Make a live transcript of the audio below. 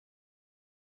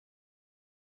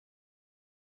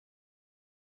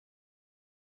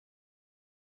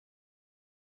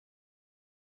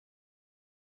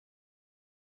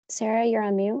Sarah, you're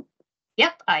on mute.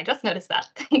 Yep, I just noticed that.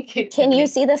 Thank you. Can you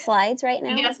see the slides right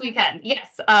now? Yes, we can. Yes.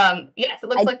 Yes, it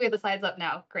looks like we have the slides up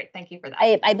now. Great. Thank you for that.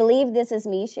 I believe this is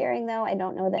me sharing, though. I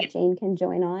don't know that Jane can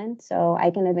join on, so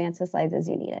I can advance the slides as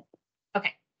you need it.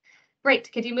 Okay,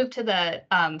 great. Could you move to the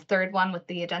third one with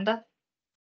the agenda?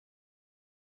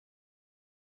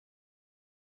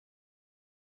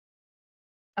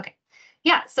 Okay.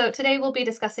 Yeah, so today we'll be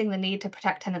discussing the need to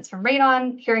protect tenants from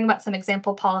radon, hearing about some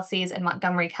example policies in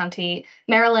Montgomery County,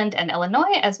 Maryland, and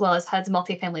Illinois, as well as HUD's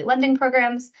multifamily lending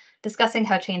programs, discussing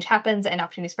how change happens and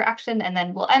opportunities for action, and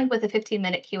then we'll end with a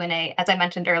 15-minute Q&A. As I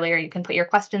mentioned earlier, you can put your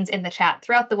questions in the chat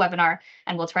throughout the webinar,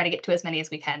 and we'll try to get to as many as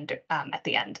we can at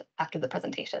the end after the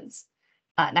presentations.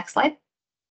 Next slide.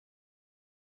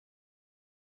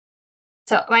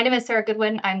 So my name is Sarah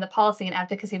Goodwin. I'm the Policy and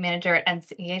Advocacy Manager at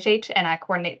NCEHH, and I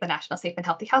coordinate the National Safe and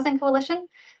Healthy Housing Coalition.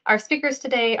 Our speakers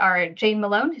today are Jane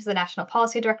Malone, who's the National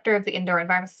Policy Director of the Indoor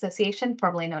Environments Association,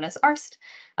 formerly known as ARST,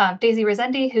 Daisy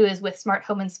Rosendi, who is with Smart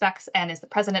Home Inspects and is the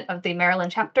president of the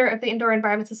Maryland chapter of the Indoor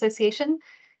Environments Association,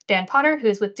 Dan Potter, who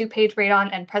is with DuPage Radon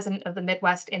and president of the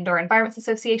Midwest Indoor Environments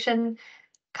Association,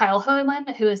 Kyle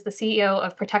Hoyland, who is the CEO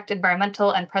of Protect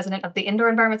Environmental and president of the Indoor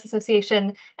Environments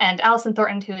Association, and Allison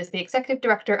Thornton, who is the executive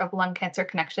director of Lung Cancer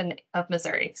Connection of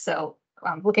Missouri. So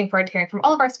I'm looking forward to hearing from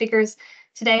all of our speakers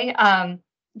today.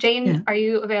 Jane, Are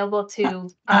you available to?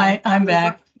 I'm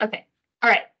back. Okay. All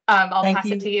right. I'll pass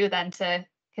it to you then to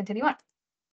continue on.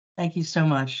 Thank you so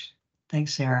much.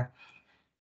 Thanks, Sarah.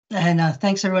 And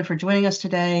thanks everyone for joining us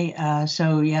today.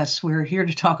 So yes, we're here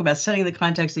to talk about setting the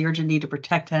context, the urgent need to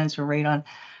protect tenants from radon.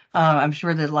 I'm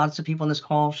sure that lots of people on this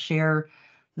call share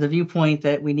the viewpoint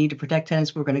that we need to protect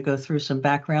tenants. We're going to go through some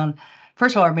background.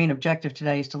 First of all, our main objective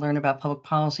today is to learn about public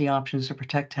policy options to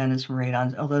protect tenants from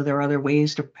radon. Although there are other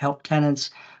ways to help tenants,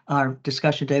 our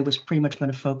discussion today was pretty much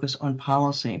going to focus on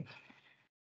policy.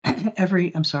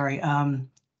 I'm sorry. Can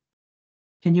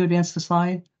you advance the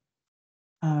slide?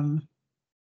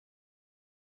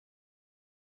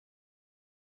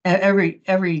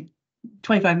 Every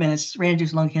 25 minutes,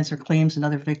 random-induced lung cancer claims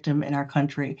another victim in our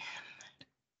country.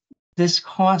 This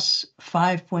costs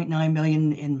 $5.9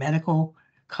 billion in medical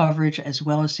coverage, as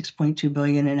well as $6.2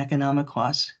 billion in economic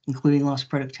costs, including lost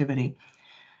productivity.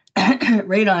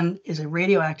 Radon is a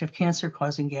radioactive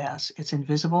cancer-causing gas. It's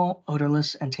invisible,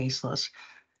 odorless, and tasteless.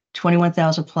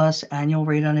 21,000 plus annual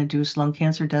radon-induced lung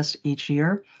cancer deaths each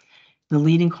year. The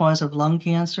leading cause of lung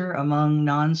cancer among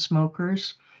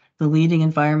non-smokers. The leading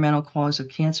environmental cause of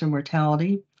cancer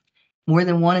mortality. More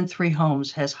than 1 in 3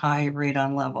 homes has high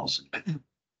radon levels.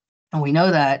 And we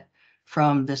know that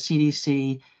from the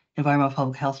CDC Environmental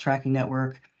Public Health Tracking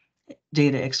Network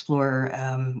Data Explorer.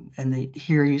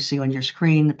 Here you see on your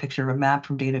screen a picture of a map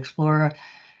from Data Explorer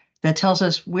that tells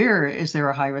us where is there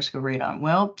a high risk of radon.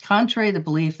 Well, contrary to the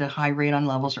belief that high radon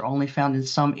levels are only found in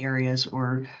some areas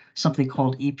or something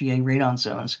called EPA radon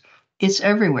zones, it's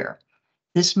everywhere.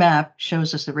 This map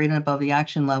shows us that radon above the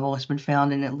action level has been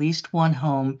found in at least 1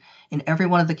 home in every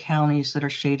one of the counties that are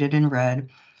shaded in red.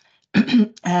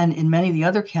 And in many of the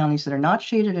other counties that are not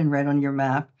shaded in red on your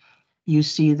map, you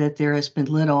see that there has been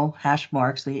little hash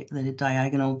marks, the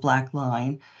diagonal black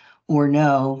line, or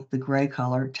no, the gray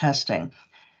color testing.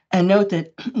 And note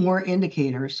that more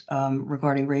indicators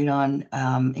regarding radon,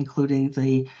 including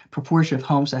the proportion of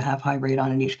homes that have high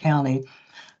radon in each county,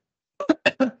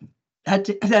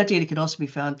 that data can also be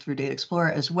found through Data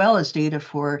Explorer, as well as data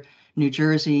for New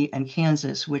Jersey and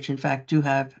Kansas, which in fact do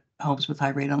have homes with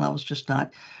high radon levels, just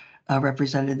not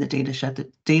represented in the data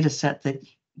set that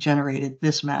generated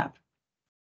this map.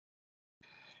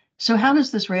 So how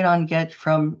does this radon get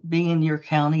from being in your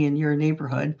county, in your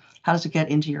neighborhood? How does it get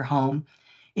into your home?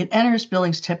 It enters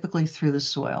buildings typically through the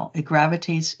soil. It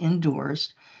gravitates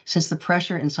indoors since the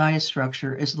pressure inside a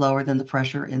structure is lower than the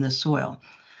pressure in the soil.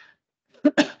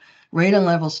 Radon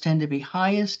levels tend to be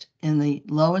highest in the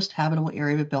lowest habitable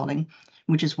area of a building,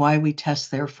 which is why we test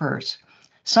there first.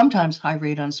 Sometimes high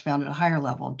radon is found at a higher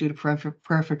level due to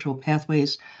peripheral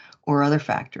pathways or other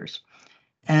factors.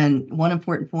 And one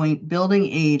important point, building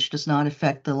age does not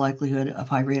affect the likelihood of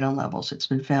high radon levels. It's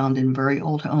been found in very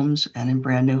old homes and in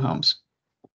brand new homes.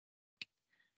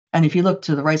 And if you look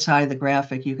to the right side of the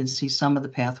graphic, you can see some of the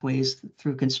pathways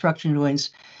through construction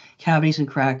joints, cavities and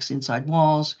cracks inside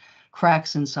walls,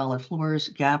 cracks in solid floors,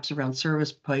 gaps around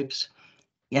service pipes,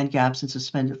 and gaps in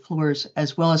suspended floors,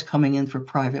 as well as coming in for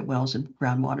private wells and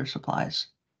groundwater supplies.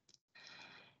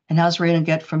 And how does radon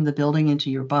get from the building into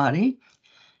your body?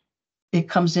 It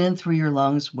comes in through your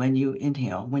lungs when you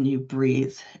inhale, when you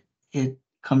breathe. It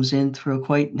comes in through a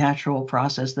quite natural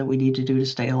process that we need to do to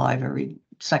stay alive every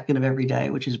second of every day,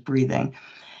 which is breathing.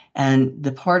 And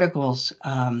the particles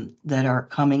that are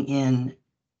coming in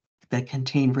that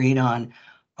contain radon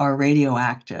are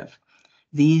radioactive.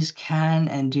 These can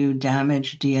and do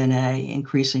damage DNA,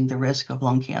 increasing the risk of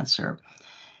lung cancer.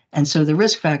 And so the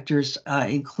risk factors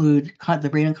include the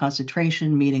radon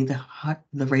concentration, meaning the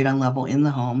radon level in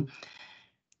the home,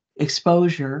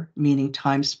 exposure, meaning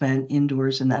time spent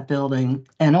indoors in that building,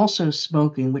 and also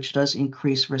smoking, which does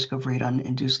increase risk of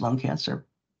radon-induced lung cancer.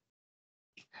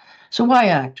 So why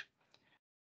act?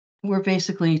 We're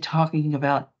basically talking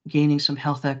about gaining some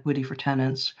health equity for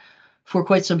tenants. For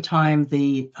quite some time,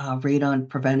 the radon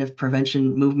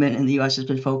prevention movement in the U.S. has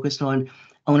been focused on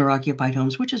owner-occupied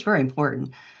homes, which is very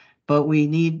important, but we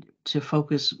need to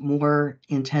focus more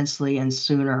intensely and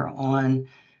sooner on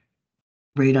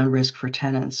radon risk for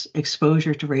tenants.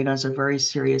 Exposure to radon is a very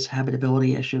serious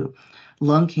habitability issue.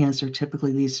 Lung cancer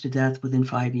typically leads to death within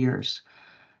 5 years.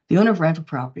 The owner of rental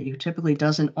property, who typically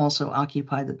doesn't also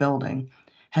occupy the building,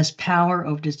 has power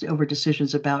over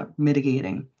decisions about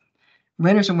mitigating.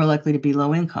 Renters are more likely to be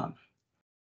low income.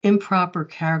 Improper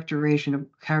characterization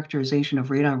of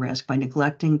radon risk by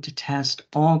neglecting to test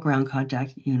all ground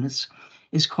contact units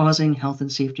is causing health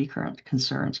and safety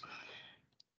concerns.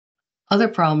 Other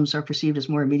problems are perceived as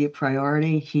more immediate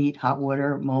priority: heat, hot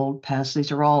water, mold, pests.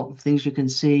 These are all things you can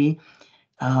see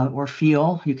or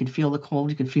feel. You can feel the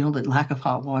cold, you can feel the lack of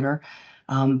hot water,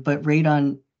 but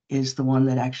radon is the one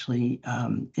that actually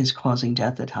is causing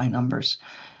death at high numbers.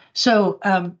 So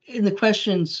in the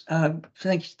questions,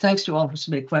 thanks to all who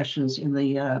submitted questions in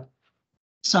the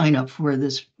sign up for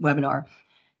this webinar.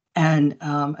 And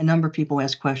a number of people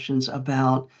asked questions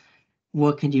about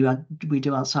what can we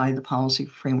do outside the policy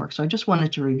framework. So I just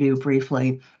wanted to review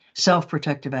briefly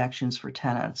self-protective actions for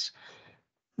tenants.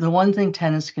 The one thing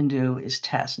tenants can do is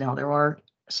test. Now, there are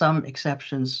some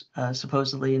exceptions.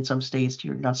 Supposedly in some states,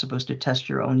 you're not supposed to test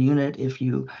your own unit if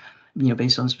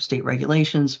based on some state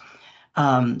regulations.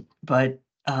 But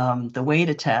the way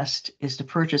to test is to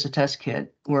purchase a test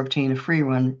kit or obtain a free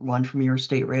one from your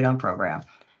state radon program.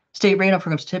 State radon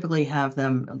programs typically have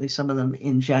them, at least some of them,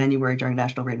 in January during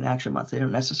National Radon Action Month. They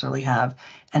don't necessarily have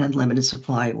an unlimited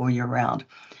supply all year round.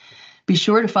 Be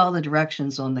sure to follow the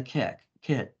directions on the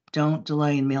kit. Don't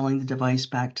delay in mailing the device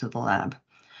back to the lab.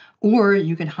 Or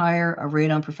you can hire a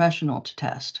radon professional to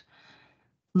test.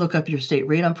 Look up your state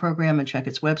radon program and check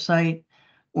its website,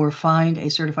 or find a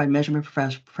certified measurement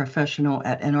professional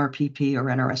at NRPP or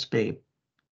NRSB.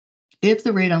 If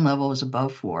the radon level is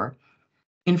above 4,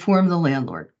 inform the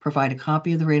landlord, provide a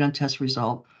copy of the radon test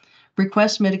result,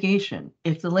 request mitigation.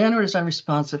 If the landlord is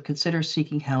unresponsive, consider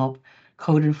seeking help,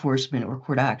 code enforcement, or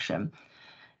court action.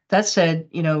 That said,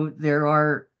 there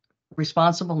are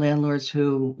responsible landlords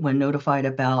who, when notified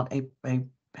about a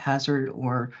hazard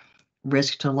or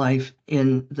risk to life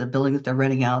in the building that they're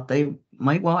renting out, they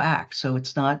might well act. So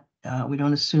it's not, we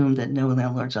don't assume that no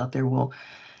landlords out there will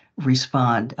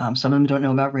respond. Some of them don't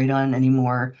know about radon any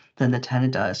more than the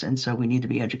tenant does. And so we need to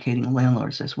be educating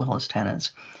landlords as well as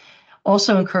tenants.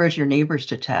 Also encourage your neighbors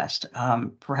to test.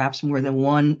 Perhaps more than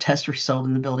one test result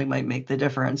in the building might make the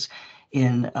difference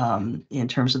in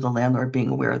terms of the landlord being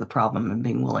aware of the problem and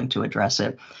being willing to address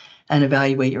it, and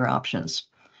evaluate your options.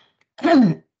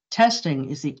 Testing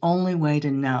is the only way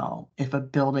to know if a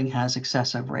building has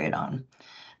excessive radon.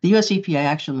 The US EPA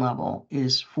action level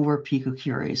is 4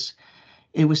 picocuries.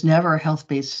 It was never a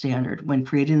health-based standard. When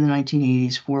created in the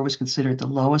 1980s, 4 was considered the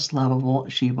lowest level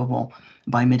achievable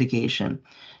by mitigation.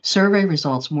 Survey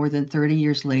results more than 30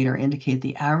 years later indicate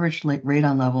the average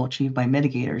radon level achieved by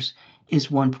mitigators is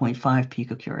 1.5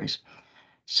 picocuries.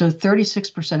 So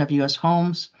 36% of US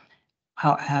homes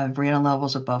have radon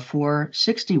levels above 4,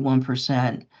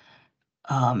 61%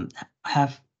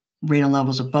 have radon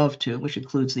levels above 2, which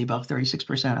includes the above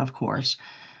 36%, of course.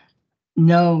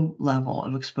 No level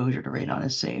of exposure to radon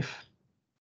is safe.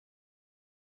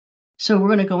 So we're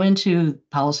going to go into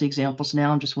policy examples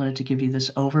now. I just wanted to give you this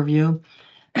overview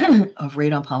of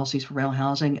radon policies for rental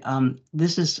housing.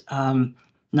 This is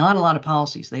not a lot of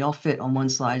policies. They all fit on one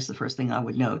slide is the first thing I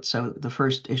would note. So the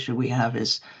first issue we have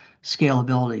is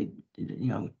scalability.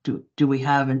 Do we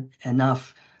have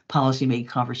enough policy-making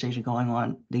conversation going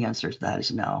on? The answer to that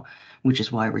is no, which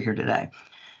is why we're here today.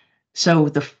 So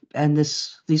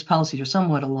these policies are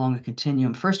somewhat along a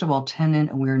continuum. First of all,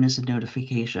 tenant awareness and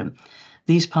notification.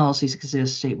 These policies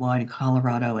exist statewide in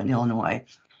Colorado and Illinois.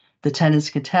 The tenants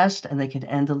can test and they can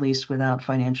end the lease without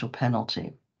financial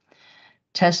penalty.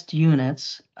 Test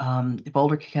units.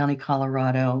 Boulder County,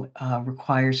 Colorado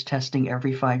requires testing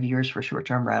every 5 years for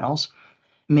short-term rentals.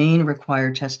 Maine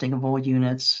required testing of all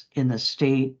units in the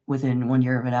state within 1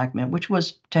 year of enactment, which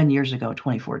was 10 years ago,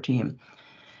 2014.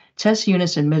 Test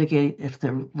units and mitigate if the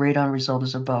radon result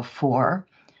is above 4.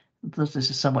 This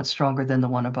is somewhat stronger than the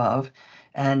one above.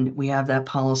 And we have that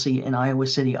policy in Iowa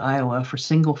City, Iowa for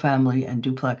single family and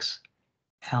duplex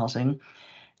housing.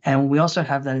 And we also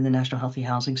have that in the National Healthy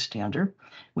Housing Standard,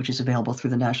 which is available through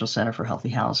the National Center for Healthy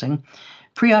Housing.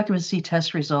 Pre-occupancy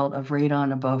test result of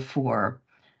radon above 4,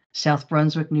 South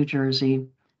Brunswick, New Jersey,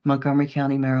 Montgomery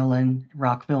County, Maryland,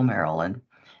 Rockville, Maryland.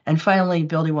 And finally,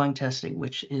 building wine testing,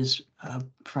 which is a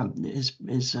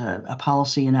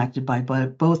policy enacted by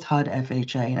both HUD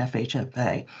FHA and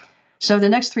FHFA. So the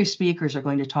next 3 speakers are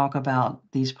going to talk about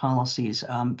these policies.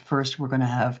 First, we're going to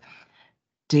have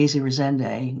Daisy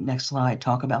Resende, next slide,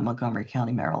 talk about Montgomery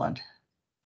County, Maryland.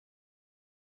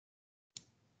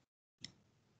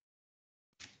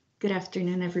 Good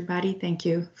afternoon, everybody. Thank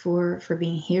you for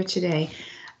being here today.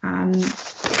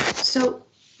 So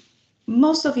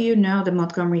most of you know that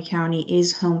Montgomery County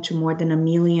is home to more than 1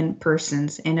 million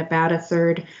persons, and about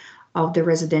 1/3 of the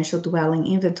residential dwelling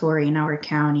inventory in our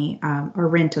county are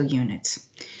rental units.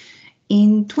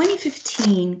 In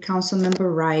 2015,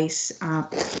 Councilmember Rice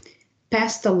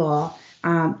passed a law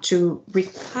to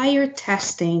require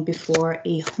testing before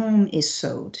a home is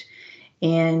sold.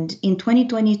 And in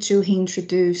 2022, he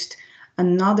introduced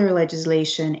another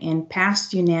legislation and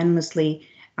passed unanimously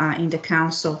in the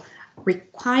council,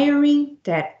 requiring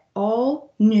that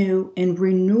all new and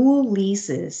renewal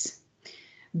leases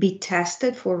be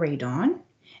tested for radon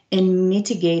and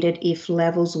mitigated if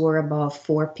levels were above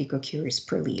 4 picocuries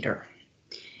per liter.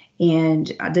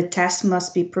 And the test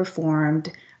must be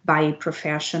performed by a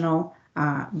professional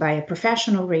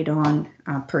radon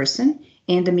person,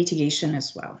 and the mitigation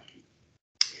as well.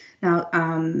 Now,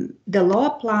 the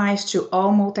law applies to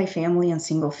all multifamily and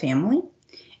single family,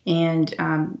 and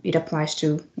it applies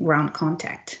to ground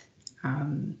contact.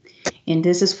 And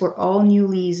this is for all new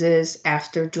leases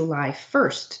after July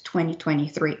 1st,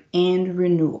 2023, and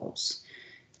renewals.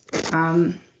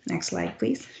 Next slide,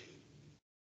 please.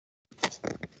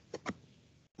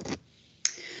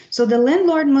 So the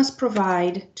landlord must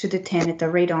provide to the tenant a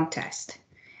radon test,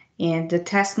 and the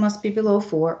test must be below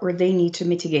 4, or they need to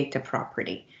mitigate the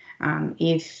property.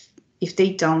 If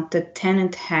they don't, the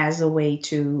tenant has a way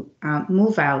to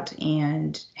move out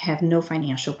and have no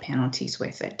financial penalties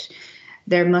with it.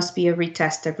 There must be a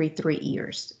retest every 3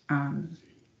 years.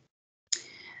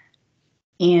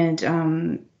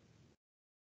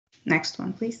 Next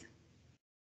one, please.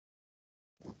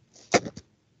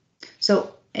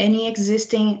 So any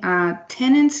existing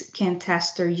tenants can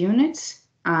test their units.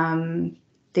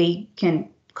 They can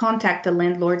contact the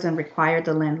landlords and require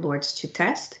the landlords to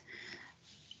test.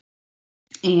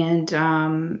 And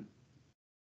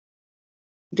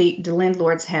the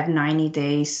landlords have 90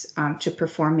 days to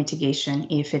perform mitigation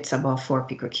if it's above 4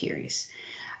 picocuries.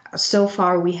 So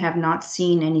far, we have not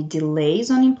seen any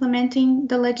delays on implementing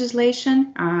the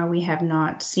legislation. We have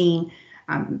not seen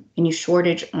any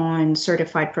shortage on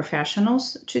certified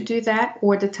professionals to do that,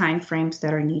 or the timeframes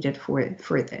that are needed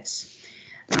for this.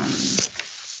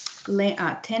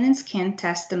 Tenants can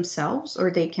test themselves, or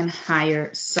they can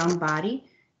hire somebody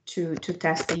to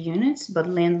test the units, but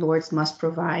landlords must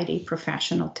provide a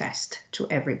professional test to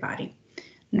everybody.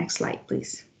 Next slide,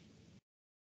 please.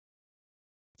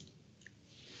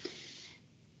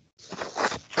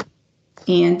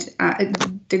 And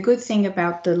the good thing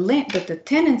about the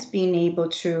tenants being able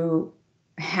to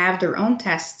have their own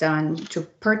tests done, to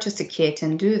purchase a kit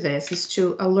and do this, is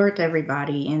to alert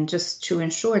everybody and just to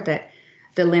ensure that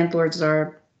the landlords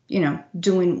are,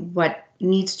 doing what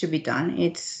needs to be done.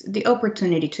 It's the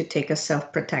opportunity to take a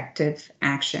self-protective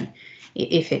action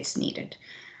if it's needed.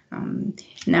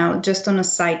 Now, just on a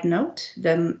side note,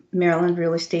 the Maryland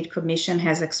Real Estate Commission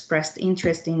has expressed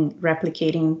interest in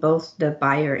replicating both the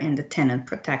buyer and the tenant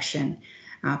protection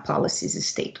policies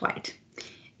statewide.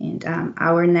 And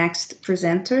our next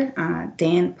presenter,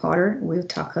 Dan Potter, will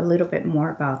talk a little bit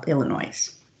more about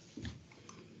Illinois.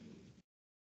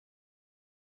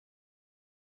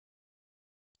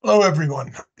 Hello,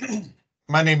 everyone.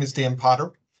 My name is Dan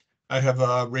Potter. I have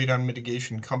a radon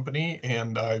mitigation company,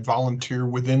 and I volunteer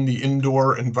within the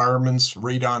Indoor Environments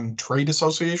Radon Trade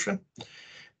Association.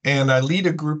 And I lead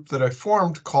a group that I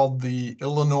formed called the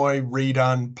Illinois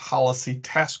Radon Policy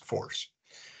Task Force.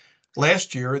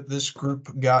 Last year, this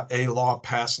group got a law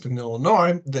passed in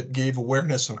Illinois that gave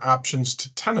awareness and options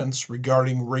to tenants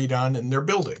regarding radon in their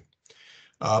building.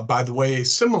 By the way, a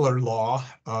similar law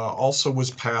also was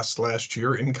passed last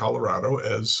year in Colorado,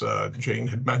 as Jane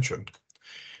had mentioned.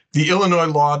 The Illinois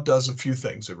law does a few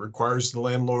things. It requires the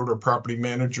landlord or property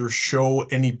manager show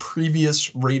any previous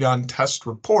radon test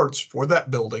reports for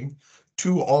that building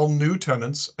to all new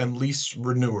tenants and lease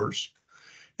renewers.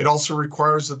 It also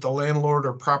requires that the landlord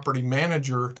or property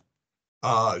manager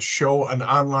show an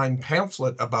online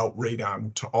pamphlet about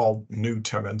radon to all new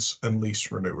tenants and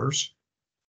lease renewers.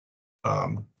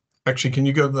 Actually, can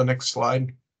you go to the next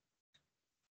slide?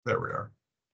 There we are.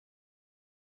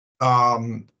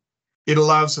 It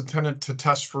allows the tenant to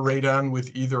test for radon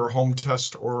with either a home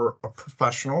test or a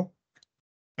professional.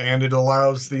 And it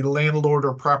allows the landlord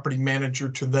or property manager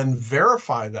to then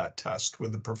verify that test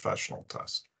with a professional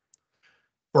test.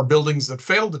 For buildings that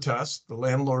fail to test, the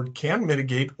landlord can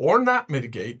mitigate or not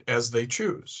mitigate as they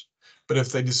choose. But if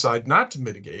they decide not to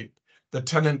mitigate, the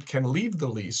tenant can leave the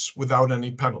lease without any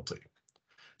penalty.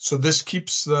 So this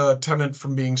keeps the tenant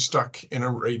from being stuck in a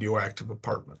radioactive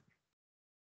apartment.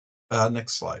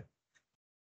 Next slide.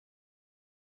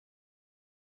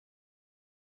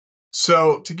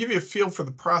 So to give you a feel for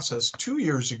the process, 2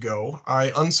 years ago,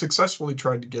 I unsuccessfully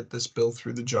tried to get this bill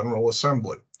through the General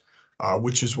Assembly,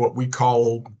 which is what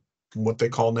they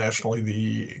call nationally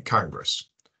the Congress.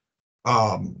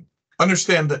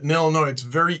 Understand that in Illinois, it's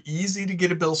very easy to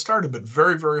get a bill started, but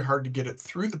very, very hard to get it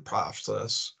through the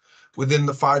process within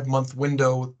the 5-month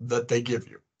window that they give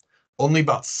you. Only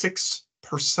about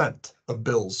 6% of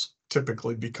bills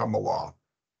typically become a law.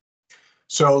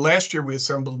 So last year we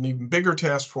assembled an even bigger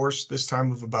task force, this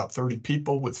time of about 30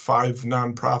 people with 5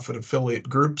 nonprofit affiliate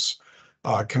groups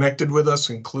connected with us,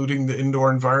 including the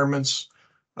Indoor Environments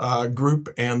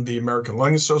group and the American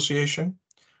Lung Association.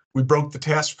 We broke the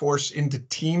task force into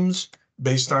teams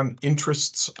based on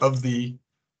interests of the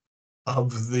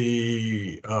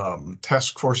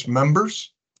task force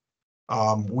members.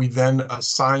 We then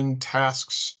assigned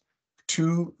tasks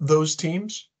to those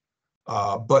teams.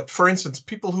 But for instance,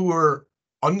 people who are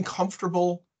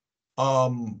uncomfortable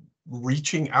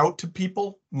reaching out to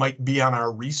people might be on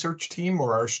our research team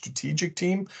or our strategic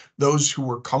team. Those who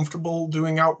were comfortable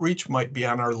doing outreach might be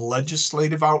on our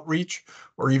legislative outreach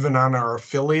or even on our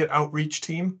affiliate outreach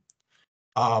team.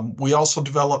 We also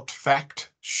developed fact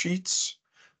sheets,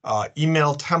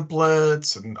 email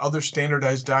templates, and other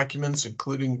standardized documents,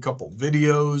 including a couple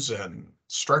videos and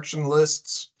instruction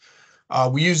lists.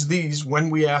 We use these when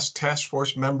we ask task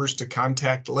force members to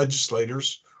contact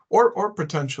legislators or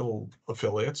potential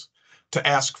affiliates to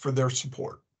ask for their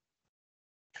support.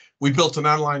 We built an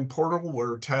online portal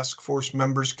where task force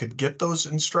members could get those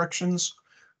instructions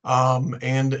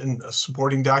and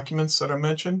supporting documents that I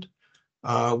mentioned.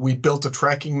 We built a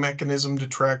tracking mechanism to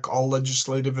track all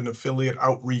legislative and affiliate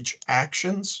outreach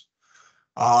actions.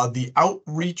 The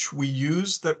outreach we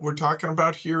use that we're talking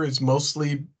about here is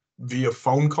mostly via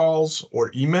phone calls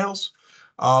or emails,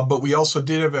 but we also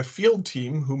did have a field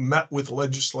team who met with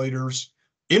legislators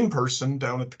in person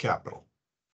down at the Capitol.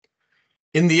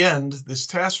 In the end, this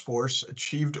task force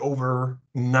achieved over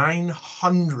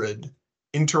 900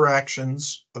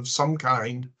 interactions of some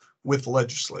kind with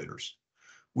legislators.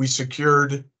 We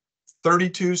secured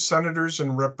 32 senators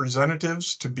and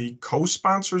representatives to be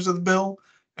co-sponsors of the bill,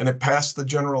 and it passed the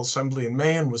General Assembly in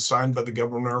May and was signed by the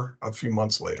governor a few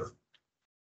months later.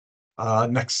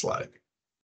 Next slide.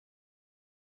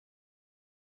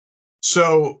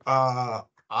 So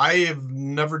I have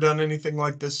never done anything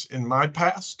like this in my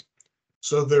past.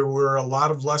 So there were a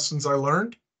lot of lessons I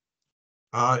learned,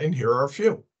 and here are a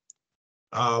few.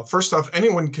 First off,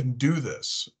 anyone can do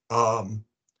this.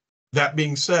 That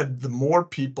being said, the more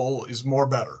people is more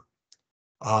better.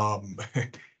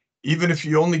 Even if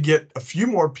you only get a few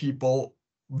more people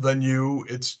than you,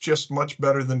 it's just much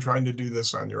better than trying to do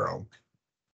this on your own.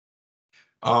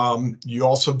 You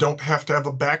also don't have to have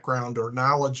a background or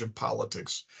knowledge of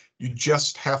politics. You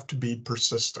just have to be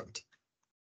persistent.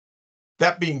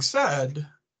 That being said,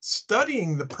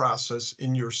 studying the process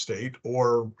in your state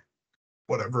or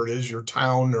whatever it is, your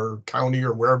town or county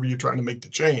or wherever you're trying to make the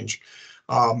change,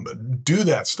 do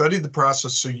that. Study the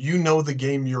process so you know the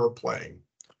game you're playing.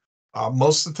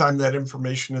 Most of the time that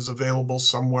information is available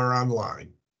somewhere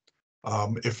online.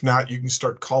 If not, you can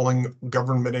start calling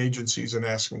government agencies and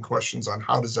asking questions on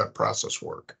how does that process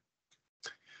work.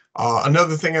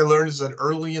 Another thing I learned is that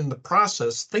early in the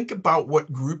process, think about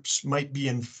what groups might be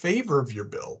in favor of your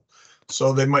bill.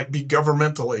 So they might be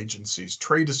governmental agencies,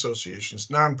 trade associations,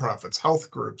 nonprofits, health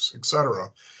groups,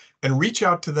 etc., and reach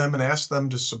out to them and ask them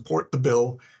to support the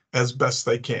bill as best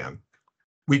they can.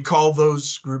 We call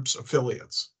those groups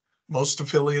affiliates. Most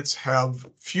affiliates have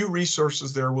few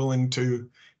resources they're willing to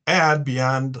add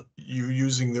beyond you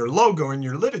using their logo in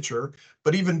your literature,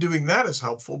 but even doing that is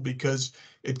helpful because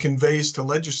it conveys to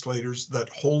legislators that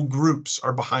whole groups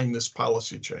are behind this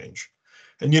policy change.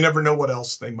 And you never know what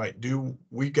else they might do.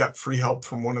 We got free help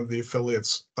from one of the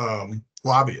affiliates'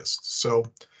 lobbyists. So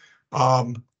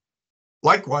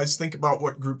Likewise, think about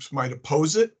what groups might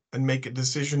oppose it and make a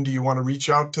decision. Do you want to reach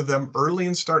out to them early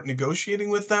and start negotiating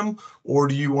with them? Or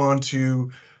do you want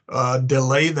to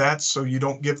delay that so you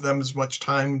don't give them as much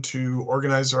time to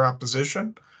organize their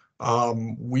opposition?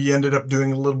 We ended up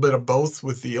doing a little bit of both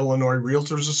with the Illinois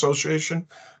Realtors Association,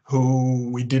 who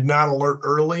we did not alert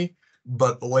early,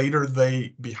 but later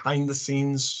they, behind the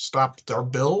scenes, stopped our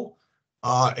bill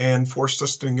and forced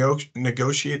us to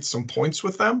negotiate some points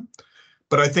with them.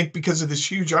 But I think because of this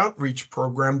huge outreach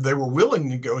program, they were willing to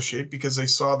negotiate because they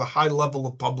saw the high level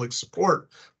of public support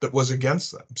that was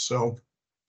against them. So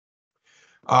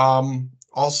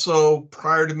also,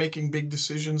 prior to making big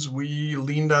decisions, we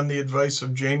leaned on the advice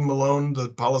of Jane Malone, the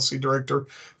policy director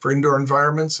for indoor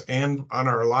environments, and on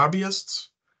our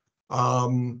lobbyists.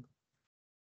 Also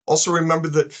remember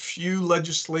that few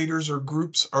legislators or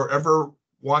groups are ever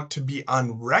want to be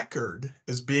on record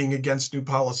as being against new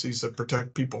policies that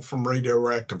protect people from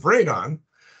radioactive radon.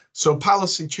 So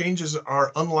policy changes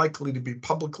are unlikely to be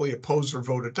publicly opposed or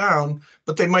voted down,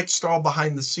 but they might stall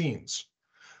behind the scenes.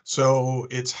 So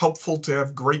it's helpful to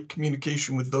have great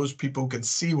communication with those people who can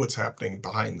see what's happening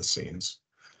behind the scenes.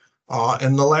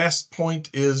 And the last point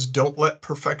is don't let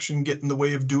perfection get in the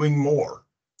way of doing more.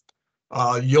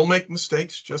 You'll make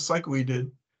mistakes just like we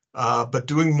did, but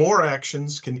doing more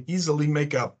actions can easily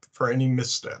make up for any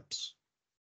missteps.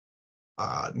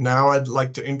 Now I'd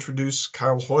like to introduce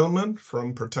Kyle Hoylman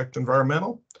from Protect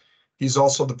Environmental. He's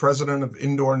also the president of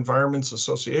Indoor Environments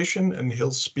Association, and he'll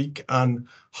speak on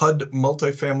HUD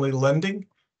multifamily lending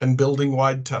and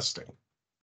building-wide testing.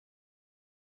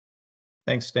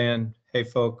 Thanks, Dan. Hey,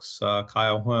 folks,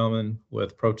 Kyle Hoylman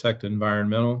with Protect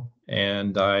Environmental,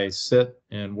 and I sit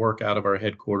and work out of our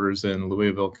headquarters in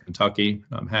Louisville, Kentucky.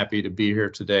 I'm happy to be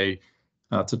here today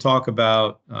to talk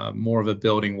about more of a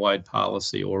building-wide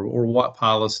policy or what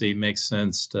policy makes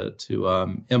sense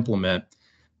to implement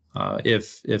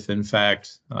if in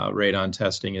fact radon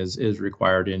testing is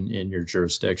required in your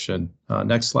jurisdiction.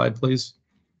 Next slide, please.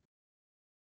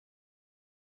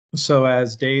 So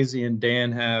as Daisy and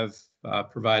Dan have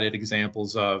provided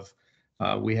examples of,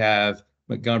 we have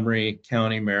Montgomery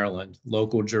County, Maryland,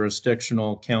 local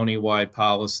jurisdictional county-wide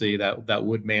policy that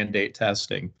would mandate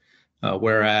testing.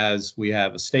 Whereas we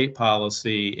have a state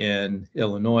policy in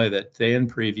Illinois that Dan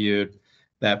previewed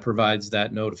that provides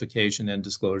that notification and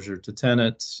disclosure to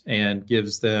tenants and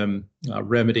gives them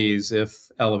remedies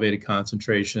if elevated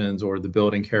concentrations or the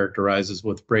building characterizes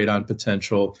with radon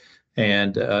potential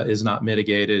and is not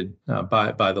mitigated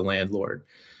by the landlord.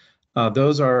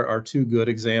 Those are two good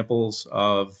examples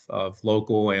of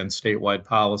local and statewide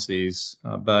policies,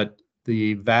 but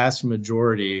the vast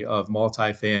majority of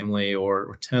multifamily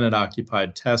or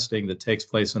tenant-occupied testing that takes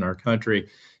place in our country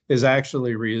is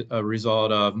actually a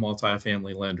result of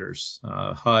multifamily lenders,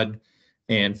 HUD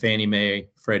and Fannie Mae,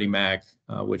 Freddie Mac,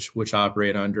 which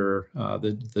operate under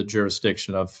the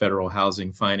jurisdiction of Federal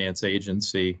Housing Finance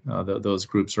Agency. Those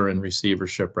groups are in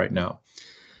receivership right now.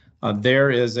 There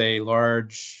is a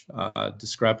large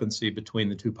discrepancy between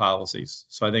the two policies.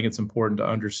 So I think it's important to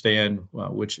understand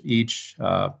which each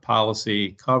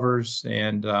policy covers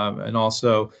and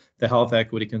also the health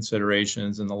equity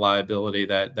considerations and the liability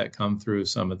that come through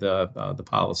some of the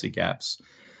policy gaps.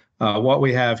 What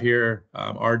we have here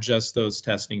are just those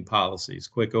testing policies.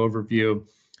 Quick overview.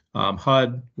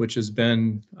 HUD, which has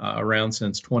been around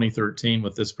since 2013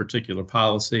 with this particular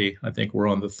policy. I think we're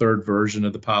on the third version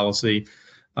of the policy.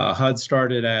 HUD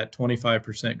started at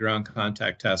 25% ground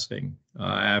contact testing.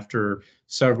 After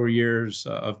several years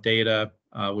of data,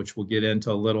 which we'll get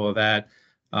into a little of that,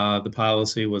 the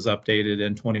policy was updated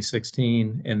in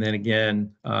 2016 and then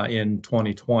again in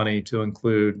 2020 to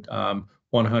include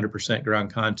 100%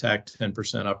 ground contact,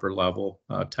 10% upper level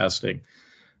testing.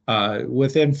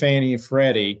 Within Fannie and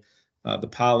Freddie, the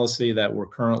policy that we're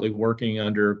currently working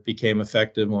under became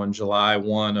effective on July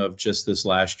 1 of just this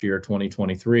last year,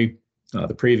 2023.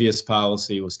 The previous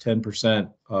policy was 10%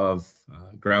 of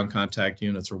ground contact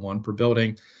units or one per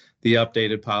building. The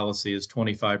updated policy is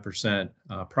 25%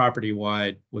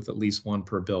 property-wide with at least one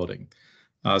per building.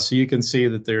 So you can see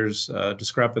that there's a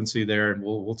discrepancy there, and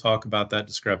we'll talk about that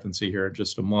discrepancy here in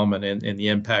just a moment and the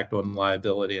impact on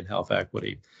liability and health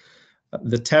equity.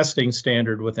 The testing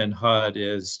standard within HUD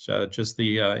is just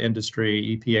the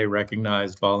industry EPA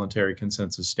recognized voluntary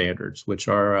consensus standards, which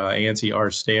are ANSI-R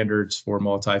standards for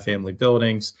multifamily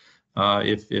buildings.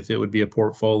 If it would be a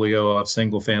portfolio of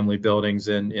single family buildings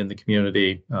in the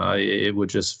community, it would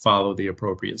just follow the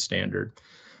appropriate standard.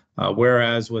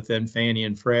 Whereas within Fannie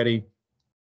and Freddie,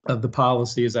 of the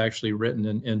policy is actually written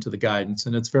into the guidance,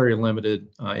 and it's very limited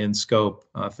in scope.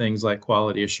 Things like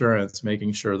quality assurance,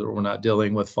 making sure that we're not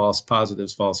dealing with false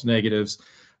positives, false negatives,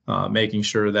 making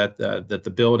sure that that the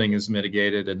building is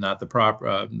mitigated and not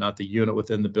the unit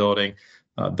within the building.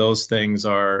 Those things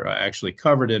are actually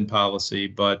covered in policy,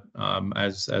 but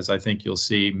as I think you'll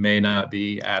see, may not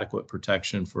be adequate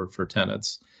protection for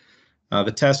tenants.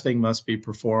 The testing must be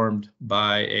performed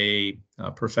by a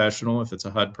professional if it's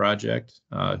a HUD project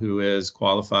who is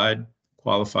qualified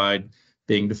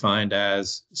being defined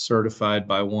as certified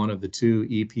by one of the 2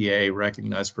 EPA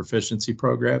recognized proficiency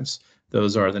programs.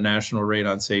 Those are the National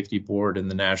Radon Safety Board and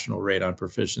the National Radon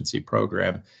Proficiency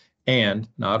Program, and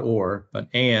not or, but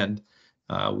and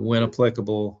when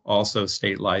applicable, also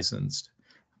state licensed.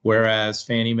 Whereas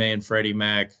Fannie Mae and Freddie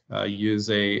Mac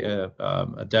use a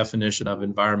definition of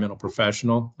environmental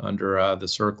professional under the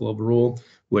CERCLA rule,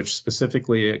 which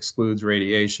specifically excludes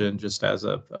radiation, just as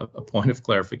a point of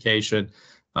clarification.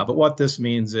 But what this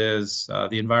means is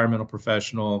the environmental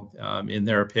professional, in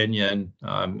their opinion,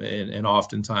 and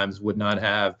oftentimes would not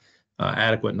have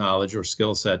adequate knowledge or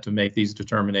skill set to make these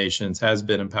determinations, has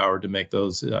been empowered to make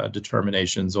those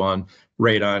determinations on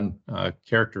radon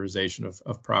characterization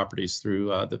of properties through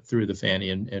the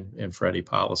Fannie and Freddie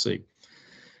policy.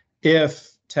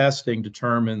 If testing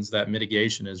determines that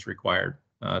mitigation is required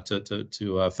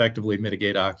to effectively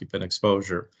mitigate occupant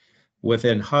exposure,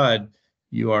 within HUD,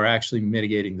 you are actually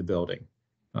mitigating the building.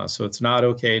 So it's not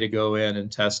okay to go in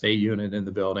and test a unit in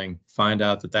the building, find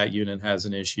out that that unit has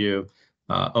an issue,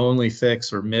 only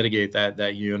fix or mitigate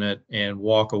that unit and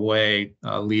walk away,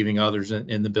 leaving others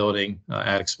in the building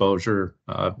at exposure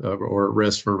or at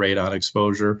risk for radon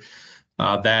exposure.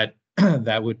 That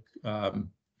would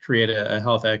create a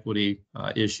health equity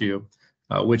issue,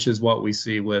 which is what we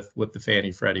see with the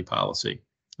Fannie Freddie policy.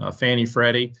 Fannie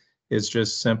Freddie is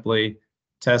just simply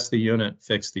test the unit,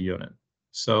 fix the unit.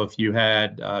 So if you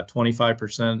had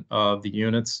 25% of the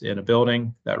units in a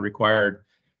building that required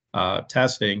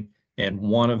testing, and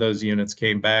one of those units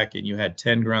came back and you had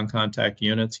 10 ground contact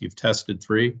units, you've tested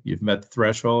 3, you've met the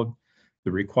threshold.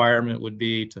 The requirement would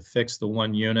be to fix the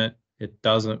 1 unit. It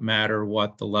doesn't matter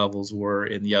what the levels were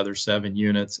in the other 7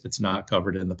 units. It's not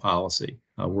covered in the policy.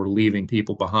 We're leaving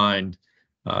people behind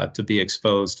to be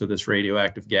exposed to this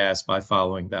radioactive gas by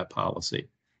following that policy.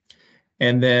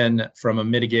 And then from a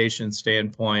mitigation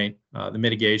standpoint, the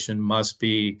mitigation must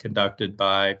be conducted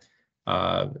by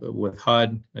with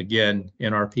HUD, again,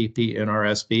 NRPP,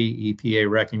 NRSB, EPA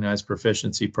recognized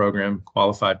proficiency program,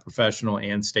 qualified professional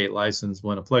and state license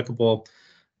when applicable.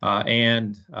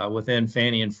 And within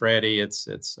Fannie and Freddie, it's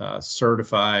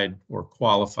certified or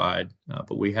qualified,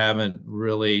 but we haven't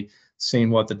really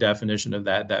seen what the definition of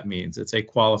that means. It's a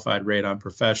qualified radon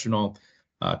professional.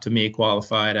 To me,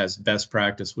 qualified as best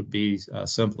practice would be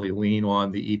simply lean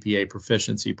on the EPA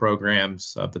proficiency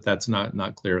programs, but that's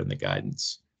not clear in the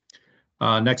guidance.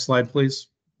 Next slide, please.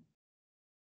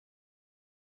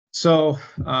 So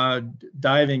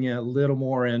diving a little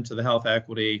more into the health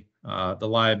equity, the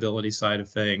liability side of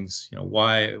things,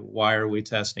 why are we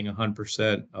testing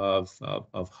 100%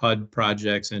 of HUD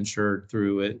projects insured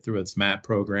through its MAP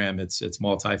program, its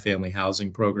multifamily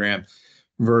housing program,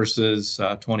 versus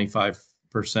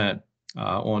 25%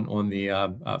 on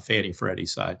the Fannie Freddie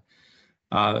side?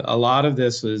 A lot of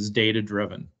this is data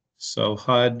driven. So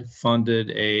HUD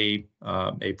funded a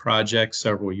project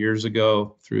several years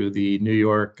ago through the New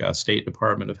York State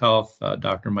Department of Health.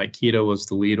 Dr. Mike Keto was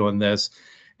the lead on this,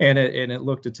 and it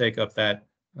looked to take up that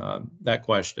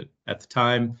question. At the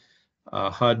time,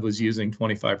 HUD was using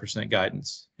 25%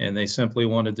 guidance, and they simply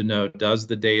wanted to know, does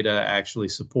the data actually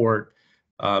support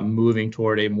moving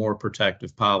toward a more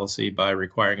protective policy by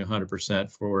requiring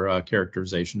 100% for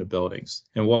characterization of buildings?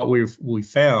 And what we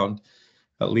found,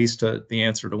 at least the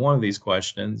answer to one of these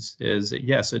questions, is that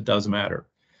yes, it does matter.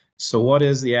 So what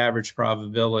is the average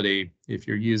probability if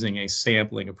you're using a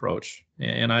sampling approach?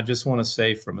 And I just want to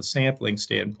say, from a sampling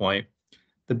standpoint,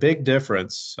 the big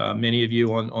difference, many of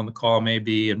you on the call may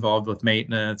be involved with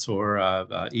maintenance or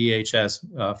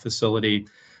EHS facility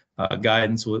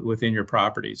guidance within your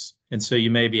properties. And so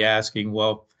you may be asking,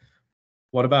 well,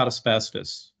 what about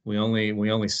asbestos? We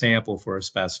only sample for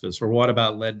asbestos. Or what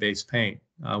about lead-based paint?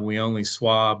 We only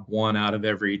swab 1 out of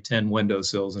every 10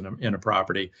 windowsills in a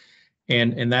property.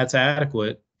 And that's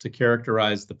adequate to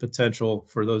characterize the potential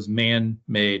for those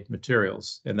man-made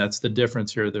materials. And that's the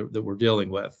difference here that we're dealing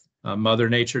with. Mother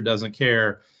Nature doesn't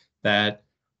care that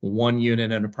 1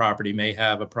 unit in a property may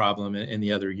have a problem and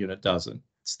the other unit doesn't.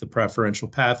 It's the preferential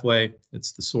pathway,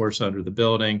 it's the source under the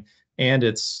building, and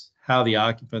it's how the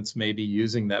occupants may be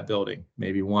using that building.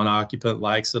 Maybe one occupant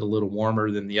likes it a little warmer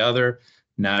than the other.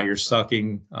 Now you're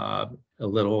sucking a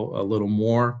little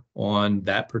more on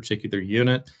that particular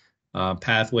unit.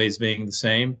 Pathways being the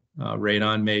same,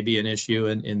 radon may be an issue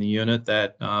in the unit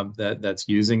that's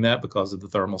using that because of the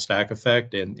thermal stack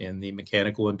effect and the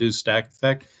mechanical induced stack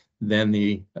effect than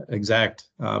the exact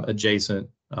adjacent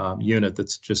unit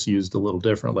that's just used a little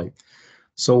differently.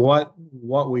 So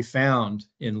what we found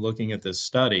in looking at this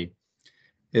study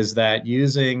is that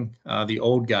using the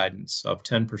old guidance of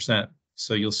 10%.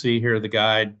 So you'll see here the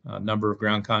guide, number of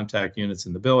ground contact units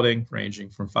in the building, ranging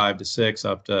from 5 to 6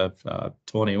 up to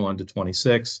 21 to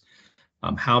 26.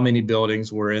 How many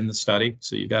buildings were in the study?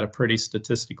 So you've got a pretty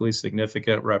statistically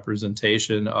significant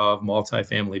representation of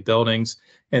multifamily buildings,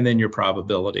 and then your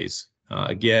probabilities.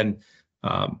 Again,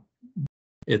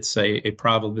 it's a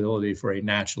probability for a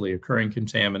naturally occurring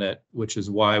contaminant, which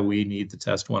is why we need to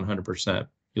test 100%.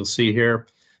 You'll see here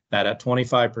that at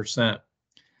 25%,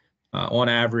 on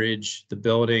average, the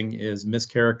building is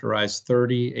mischaracterized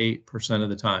 38% of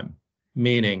the time,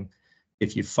 meaning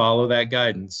if you follow that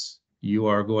guidance, you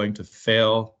are going to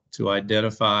fail to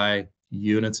identify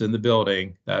units in the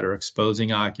building that are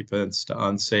exposing occupants to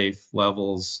unsafe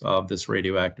levels of this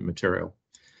radioactive material.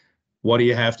 What do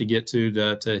you have to get to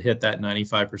hit that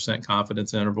 95%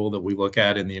 confidence interval that we look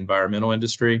at in the environmental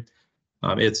industry?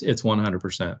 It's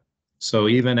 100%. So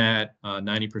even at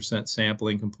 90%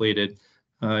 sampling completed,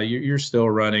 you're still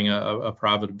running a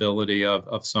probability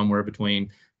of somewhere between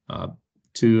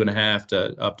 2.5%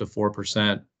 to up to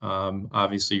 4%.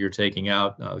 Obviously, you're taking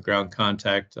out the ground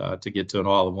contact to get to an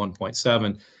all of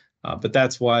 1.7, but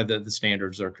that's why the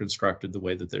standards are constructed the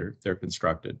way that they're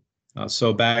constructed.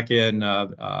 So back in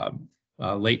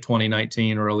late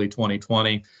 2019, early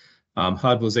 2020,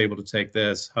 HUD was able to take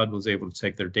this. HUD was able to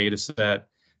take their data set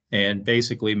and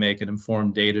basically make an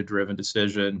informed data-driven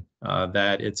decision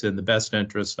that it's in the best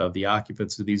interest of the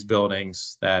occupants of these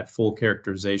buildings that full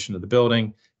characterization of the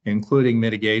building, including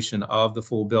mitigation of the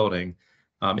full building,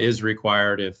 is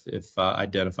required if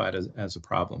identified as a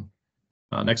problem.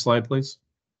 Next slide, please.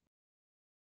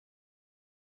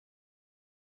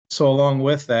 So along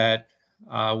with that,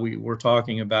 we're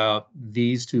talking about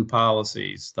these two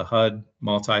policies, the HUD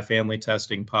multifamily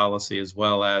testing policy, as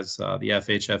well as the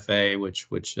FHFA, which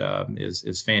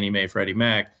is Fannie Mae, Freddie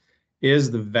Mac, is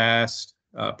the vast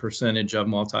percentage of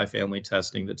multifamily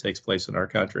testing that takes place in our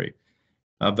country.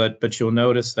 But you'll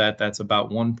notice that that's about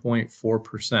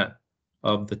 1.4%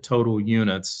 of the total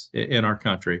units in our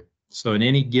country. So in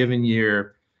any given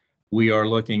year, we are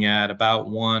looking at about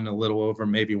a little over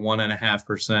maybe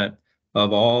 1.5%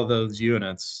 of all those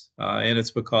units. And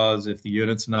it's because if the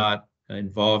unit's not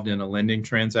involved in a lending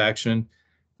transaction,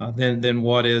 then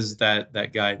what is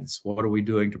that guidance? What are we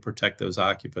doing to protect those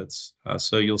occupants?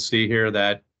 So you'll see here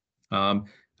that out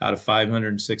of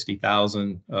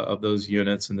 560,000 of those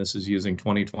units, and this is using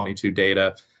 2022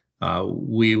 data,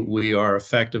 we are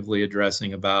effectively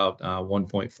addressing about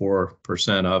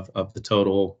 1.4% of the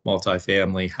total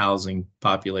multifamily housing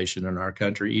population in our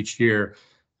country each year.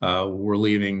 We're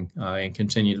leaving and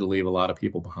continue to leave a lot of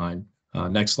people behind.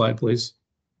 Next slide, please.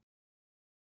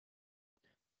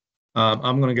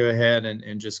 I'm going to go ahead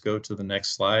and just go to the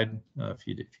next slide, if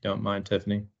you don't mind,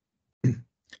 Tiffany.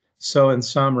 So in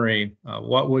summary,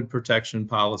 what would protection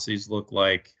policies look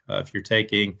like if you're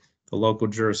taking the local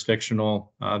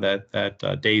jurisdictional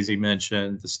that Daisy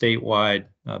mentioned, the statewide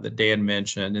that Dan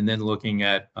mentioned, and then looking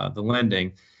at the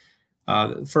lending?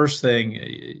 First thing,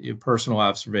 a personal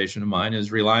observation of mine,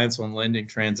 is reliance on lending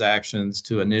transactions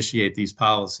to initiate these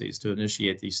policies, to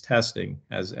initiate these testing.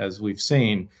 As we've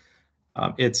seen,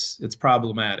 it's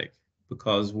problematic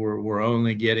because we're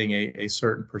only getting a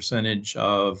certain percentage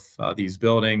of these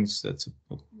buildings. That's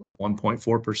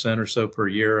 1.4% or so per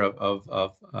year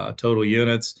of total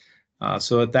units.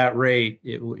 So at that rate,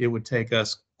 it would take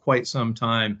us quite some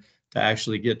time to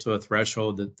actually get to a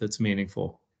threshold that's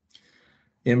meaningful.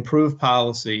 Improved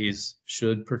policies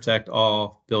should protect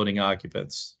all building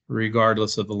occupants,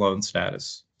 regardless of the loan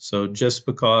status. So just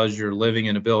because you're living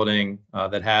in a building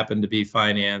that happened to be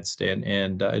financed and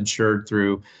insured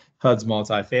through HUD's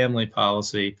multifamily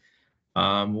policy,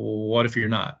 what if you're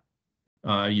not?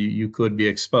 You could be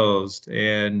exposed,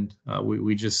 and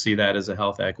we just see that as a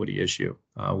health equity issue.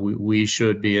 We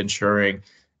should be ensuring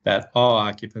that all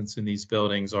occupants in these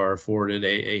buildings are afforded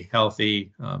a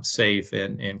healthy, safe,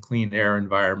 and clean air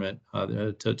environment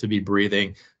to be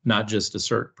breathing, not just a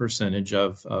certain percentage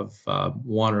of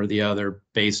one or the other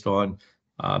based on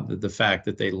the fact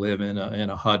that they live in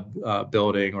a HUD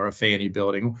building or a Fannie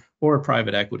building or a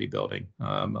private equity building.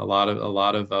 A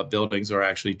lot of buildings are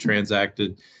actually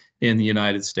transacted in the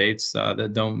United States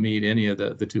that don't meet any of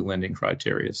the two lending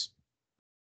criteria.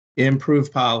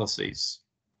 Improved policies.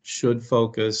 should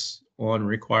focus on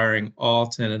requiring all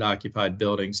tenant occupied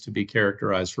buildings to be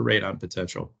characterized for radon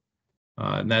potential.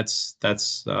 And that's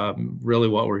really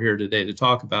what we're here today to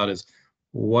talk about, is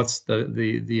what's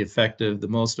the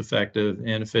most effective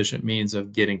and efficient means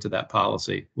of getting to that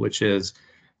policy, which is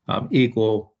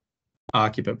equal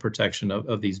occupant protection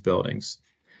of these buildings.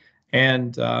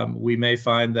 And we may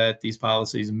find that these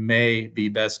policies may be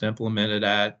best implemented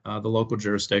at the local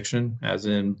jurisdiction, as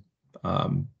in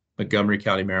Montgomery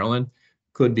County, Maryland,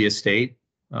 could be a state,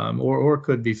 or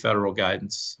could be federal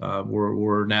guidance.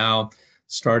 We're now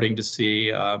starting to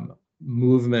see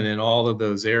movement in all of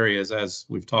those areas, as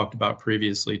we've talked about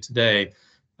previously today.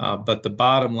 But the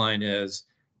bottom line is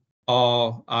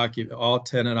all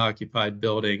tenant occupied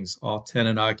buildings, all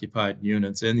tenant occupied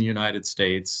units in the United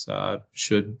States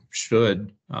should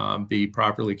be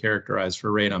properly characterized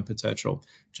for radon potential,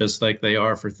 just like they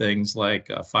are for things like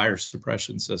fire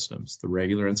suppression systems, the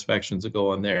regular inspections that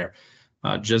go on there.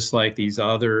 Just like these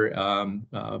other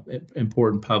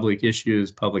important public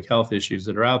health issues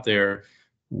that are out there,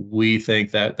 we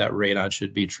think that radon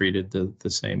should be treated the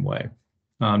same way.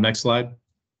 Next slide.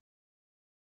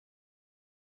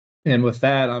 And with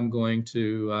that, I'm going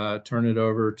to turn it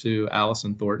over to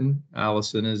Allison Thornton.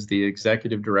 Allison is the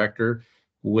Executive Director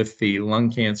with the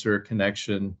Lung Cancer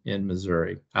Connection in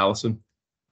Missouri. Allison.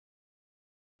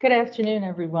 Good afternoon,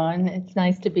 everyone. It's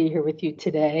nice to be here with you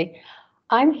today.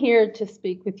 I'm here to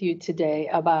speak with you today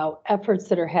about efforts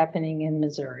that are happening in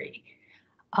Missouri.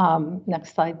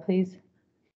 Next slide, please.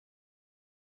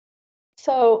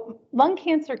 So Lung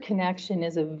Cancer Connection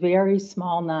is a very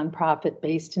small nonprofit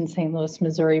based in St. Louis,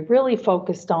 Missouri, really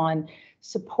focused on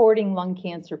supporting lung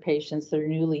cancer patients that are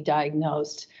newly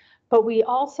diagnosed. But we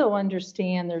also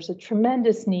understand there's a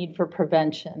tremendous need for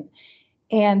prevention.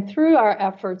 And through our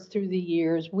efforts through the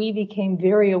years, we became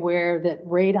very aware that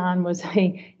radon was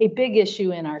a big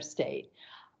issue in our state.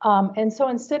 And so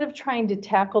instead of trying to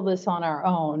tackle this on our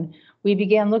own, we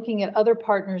began looking at other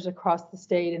partners across the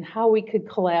state and how we could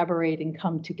collaborate and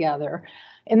come together.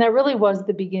 And that really was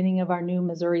the beginning of our new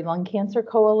Missouri Lung Cancer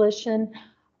Coalition.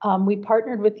 We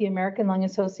partnered with the American Lung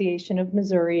Association of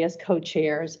Missouri as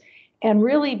co-chairs and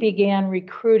really began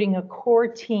recruiting a core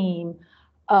team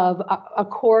of a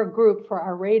core group for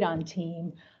our radon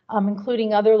team,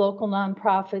 including other local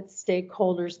nonprofits,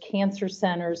 stakeholders, cancer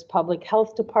centers, public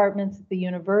health departments at the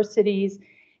universities,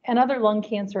 and other lung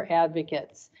cancer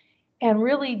advocates, and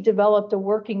really developed a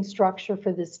working structure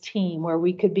for this team where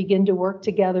we could begin to work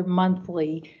together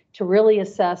monthly to really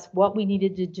assess what we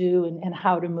needed to do and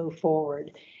how to move forward.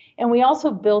 And we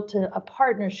also built a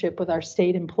partnership with our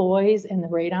state employees and the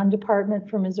radon department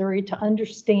for Missouri to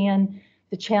understand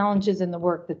the challenges in the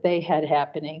work that they had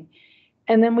happening.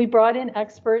 And then we brought in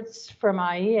experts from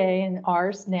IEA and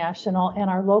ours national and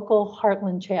our local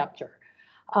Heartland chapter.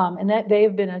 And that they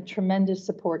have been a tremendous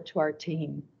support to our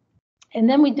team. And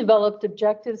then we developed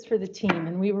objectives for the team,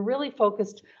 and we were really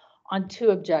focused on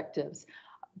two objectives,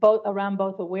 both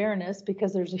awareness,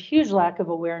 because there's a huge lack of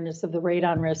awareness of the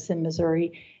radon risks in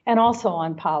Missouri, and also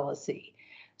on policy.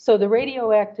 So the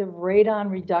radioactive radon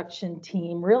reduction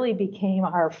team really became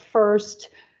our first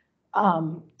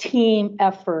team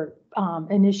effort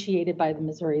initiated by the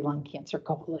Missouri Lung Cancer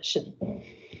Coalition.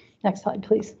 Next slide,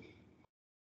 please.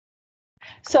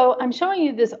 So I'm showing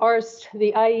you this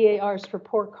the IEA ARS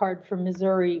report card for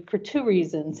Missouri for two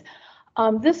reasons.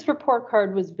 This report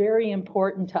card was very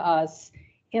important to us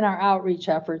in our outreach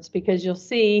efforts because you'll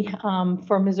see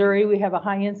for Missouri, we have a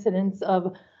high incidence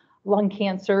of lung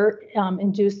cancer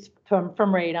induced from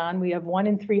radon. We have 1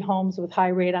 in 3 homes with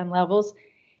high radon levels,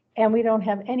 and we don't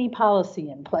have any policy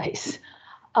in place.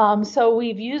 So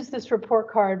we've used this report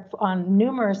card on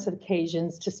numerous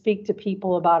occasions to speak to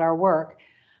people about our work.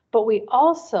 But we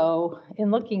also,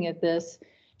 in looking at this,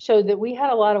 showed that we had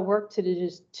a lot of work to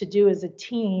do as a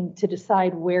team to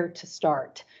decide where to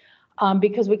start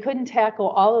because we couldn't tackle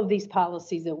all of these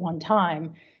policies at one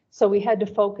time. So we had to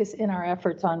focus in our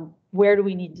efforts on where do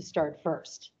we need to start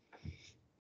first.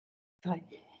 Slide.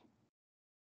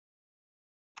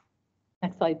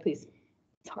 Next slide, please.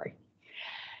 Sorry.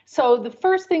 So the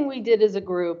first thing we did as a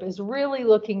group is really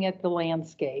looking at the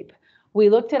landscape. We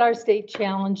looked at our state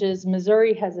challenges.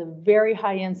 Missouri has a very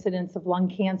high incidence of lung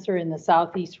cancer in the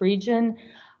Southeast region.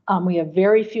 We have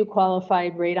very few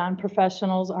qualified radon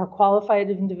professionals. Our qualified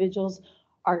individuals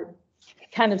are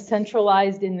kind of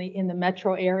centralized in the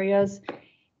metro areas.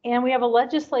 And we have a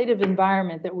legislative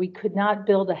environment that we could not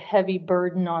build a heavy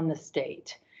burden on the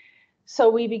state. So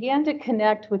we began to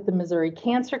connect with the Missouri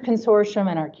Cancer Consortium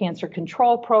and our cancer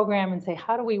control program and say,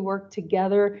 how do we work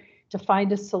together to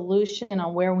find a solution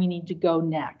on where we need to go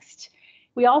next?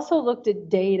 We also looked at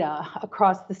data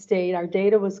across the state. Our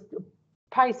data was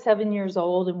probably 7 years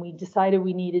old, and we decided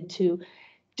we needed to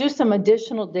do some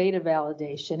additional data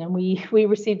validation. And we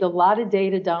received a lot of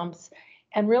data dumps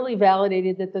and really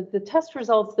validated that the test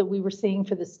results that we were seeing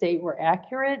for the state were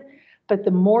accurate, but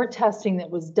the more testing that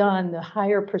was done, the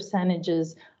higher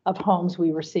percentages of homes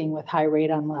we were seeing with high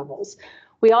radon levels.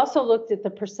 We also looked at the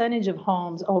percentage of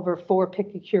homes over 4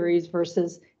 picocuries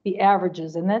versus the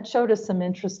averages, and that showed us some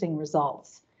interesting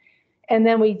results. And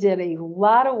then we did a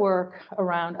lot of work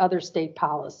around other state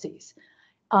policies.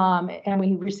 And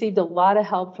we received a lot of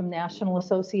help from National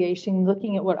Association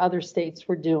looking at what other states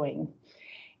were doing.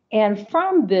 And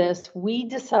from this, we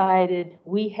decided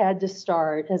we had to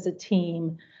start as a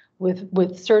team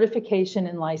with certification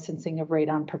and licensing of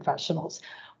radon professionals.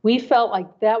 We felt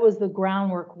like that was the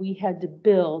groundwork we had to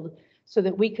build so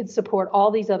that we could support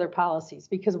all these other policies,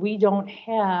 because we don't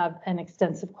have an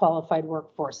extensive qualified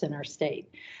workforce in our state.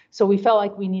 So we felt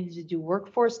like we needed to do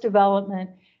workforce development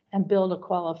and build a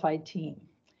qualified team.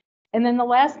 And then the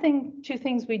last thing, 2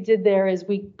 things we did there is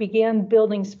we began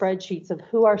building spreadsheets of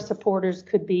who our supporters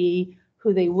could be,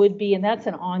 who they would be, and that's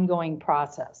an ongoing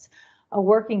process, a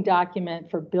working document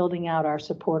for building out our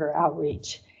supporter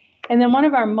outreach. And then one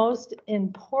of our most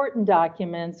important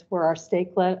documents were our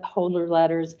stakeholder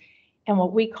letters and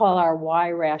what we call our why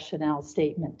rationale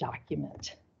statement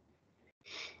document.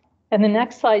 And the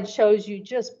next slide shows you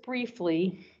just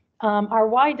briefly, our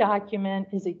why document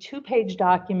is a 2-page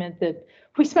document that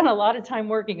we spent a lot of time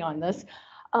working on this.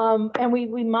 And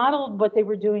we modeled what they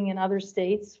were doing in other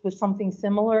states with something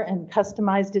similar and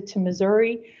customized it to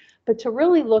Missouri, but to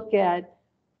really look at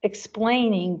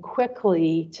explaining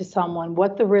quickly to someone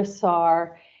what the risks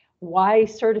are, why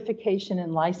certification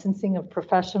and licensing of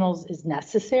professionals is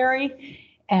necessary,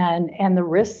 and the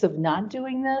risks of not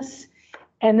doing this.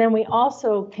 And then we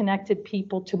also connected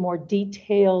people to more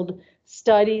detailed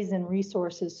studies and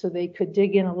resources so they could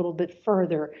dig in a little bit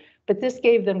further. But this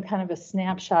gave them kind of a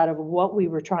snapshot of what we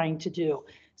were trying to do.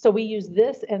 So we use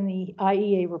this and the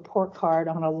IEA report card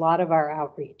on a lot of our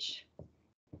outreach.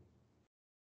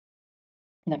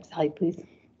 Next slide, please.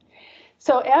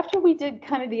 So after we did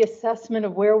kind of the assessment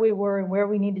of where we were and where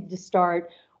we needed to start,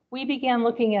 we began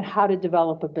looking at how to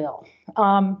develop a bill.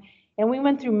 And we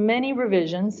went through many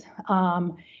revisions,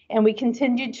 and we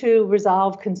continued to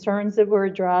resolve concerns that were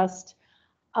addressed.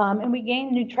 And we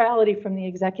gained neutrality from the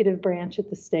executive branch at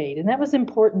the state. And that was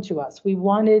important to us. We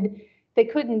wanted, they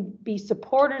couldn't be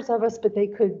supporters of us, but they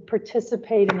could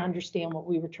participate and understand what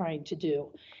we were trying to do.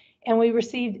 And we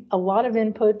received a lot of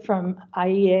input from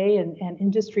IEA and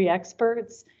industry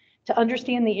experts to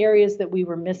understand the areas that we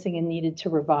were missing and needed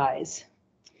to revise.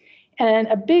 And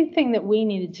a big thing that we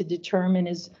needed to determine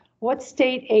is what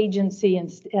state agency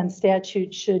and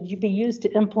statute should be used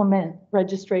to implement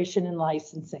registration and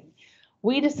licensing.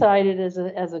 We decided as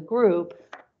a group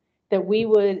that we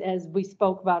would, as we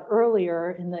spoke about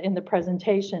earlier in the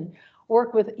presentation,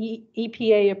 work with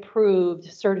EPA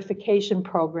approved certification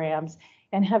programs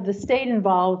and have the state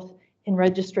involved in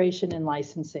registration and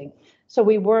licensing. So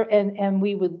we were, and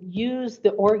we would use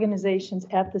the organizations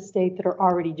at the state that are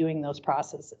already doing those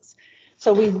processes.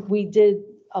 So we did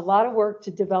a lot of work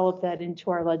to develop that into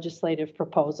our legislative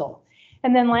proposal.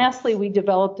 And then lastly, we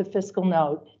developed a fiscal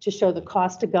note to show the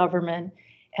cost to government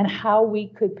and how we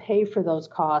could pay for those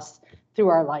costs through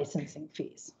our licensing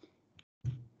fees.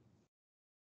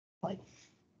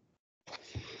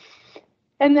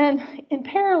 And then in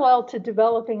parallel to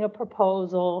developing a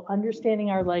proposal,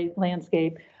 understanding our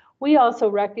landscape, we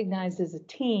also recognized as a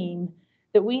team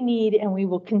that we need, and we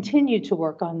will continue to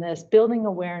work on this, building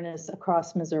awareness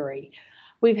across Missouri.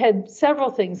 We've had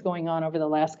several things going on over the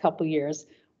last couple of years.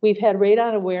 We've had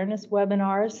radon awareness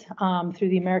webinars through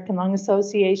the American Lung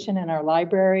Association and our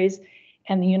libraries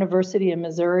and the University of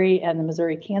Missouri and the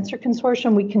Missouri Cancer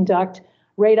Consortium. We conduct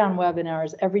radon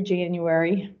webinars every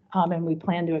January, and we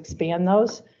plan to expand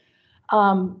those.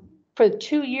 For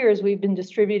 2 years, we've been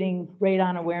distributing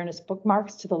radon awareness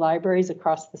bookmarks to the libraries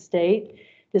across the state.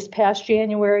 This past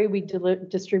January, we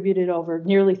distributed over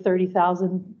nearly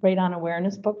 30,000 radon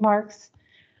awareness bookmarks.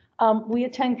 We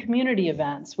attend community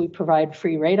events. We provide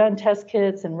free radon test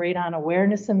kits and radon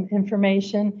awareness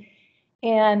information.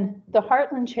 And the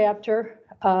Heartland chapter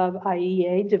of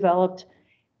IEA developed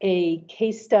a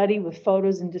case study with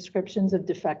photos and descriptions of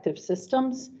defective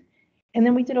systems. And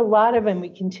then we did a lot of, and we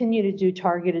continue to do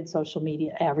targeted social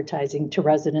media advertising to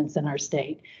residents in our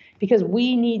state, because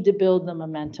we need to build the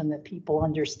momentum that people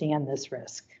understand this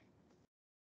risk.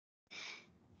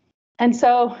 And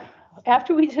so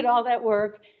after we did all that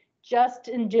work, just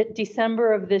in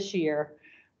December of this year,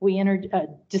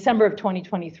 December of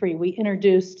 2023, we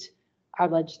introduced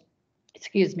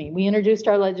we introduced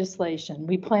our legislation.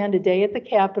 We planned a day at the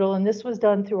Capitol, and this was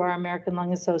done through our American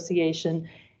Lung Association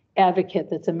advocate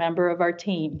that's a member of our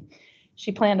team.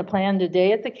 She planned a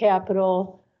day at the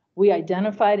Capitol. We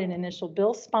identified an initial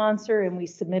bill sponsor, and we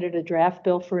submitted a draft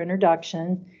bill for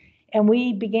introduction. And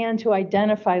we began to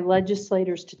identify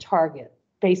legislators to target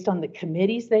based on the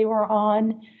committees they were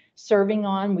on, serving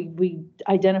on. We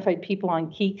identified people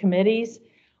on key committees.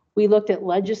 We looked at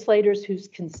legislators whose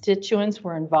constituents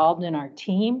were involved in our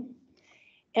team.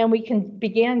 And we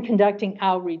began conducting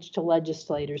outreach to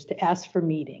legislators to ask for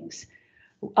meetings.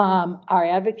 Our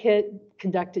advocate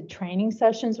conducted training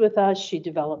sessions with us. She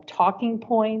developed talking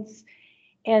points,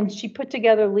 and she put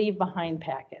together leave behind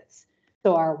packets.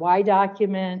 So our Y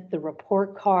document, the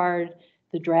report card,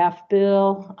 the draft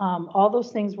bill, all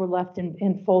those things were left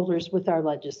in folders with our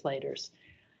legislators.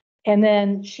 And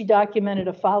then she documented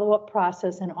a follow-up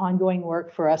process and ongoing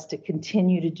work for us to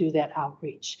continue to do that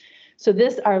outreach. So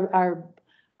this, our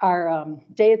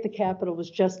day at the Capitol was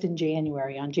just in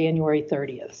January, on January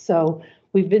 30th. So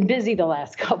we've been busy the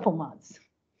last couple months.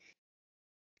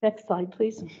 Next slide,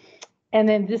 please. And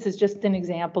then this is just an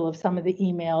example of some of the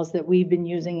emails that we've been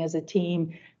using as a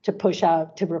team to push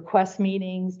out, to request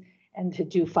meetings and to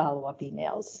do follow-up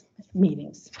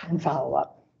meetings and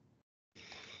follow-up.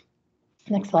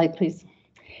 Next slide, please.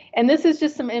 And this is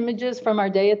just some images from our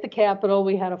day at the Capitol.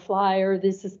 We had a flyer.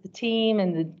 This is the team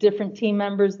and the different team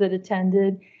members that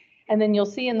attended. And then you'll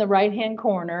see in the right-hand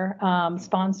corner,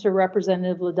 sponsor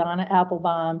Representative LaDonna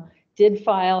Applebaum did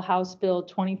file House Bill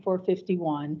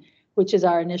 2451, which is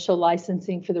our initial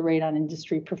licensing for the radon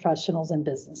industry professionals and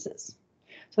businesses.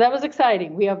 So that was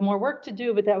exciting. We have more work to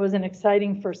do, but that was an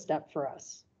exciting first step for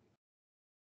us.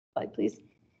 Slide, please.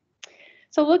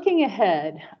 So looking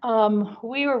ahead,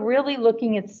 we are really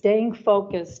looking at staying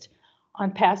focused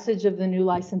on passage of the new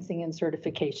licensing and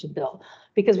certification bill,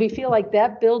 because we feel like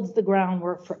that builds the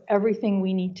groundwork for everything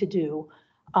we need to do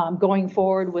going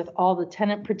forward with all the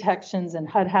tenant protections and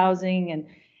HUD housing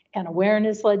and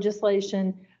awareness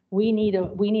legislation. We need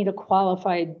a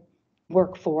qualified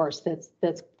workforce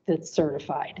that's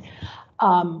certified.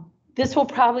 This will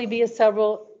probably be a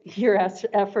several-year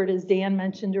effort, as Dan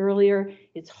mentioned earlier.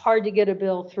 It's hard to get a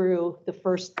bill through the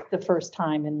first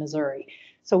time in Missouri.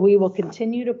 So we will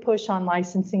continue to push on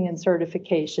licensing and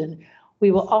certification.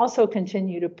 We will also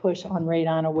continue to push on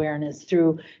radon awareness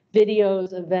through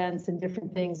videos, events, and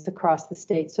different things across the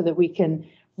state so that we can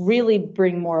really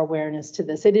bring more awareness to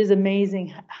this. It is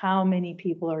amazing how many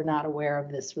people are not aware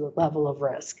of this level of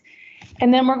risk.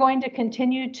 And then we're going to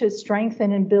continue to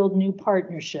strengthen and build new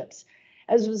partnerships.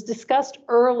 As was discussed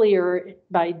earlier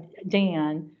by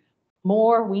Dan,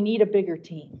 we need a bigger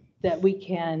team, that we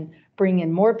can bring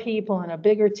in more people and a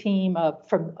bigger team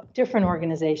from different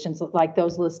organizations like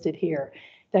those listed here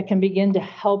that can begin to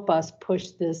help us push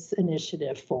this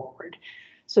initiative forward.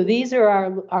 So these are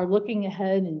our looking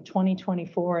ahead in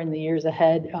 2024 and the years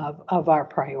ahead of our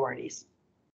priorities.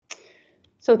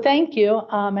 So thank you,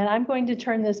 and I'm going to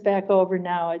turn this back over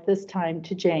now at this time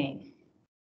to Jane.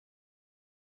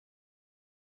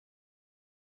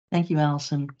 Thank you,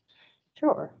 Allison.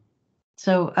 Sure.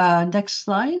 So next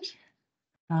slide.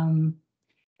 I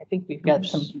think we've got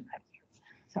some,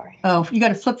 sorry. Oh, you got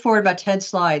to flip forward about 10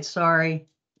 slides. Sorry.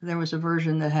 There was a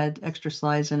version that had extra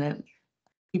slides in it.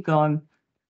 Keep going.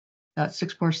 Got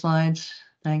 6 more slides.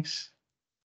 Thanks.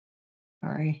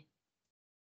 Sorry.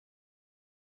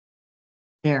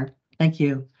 There. Thank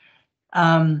you.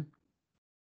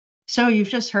 So you've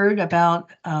just heard about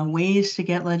ways to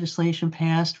get legislation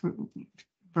passed.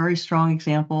 Very strong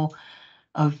example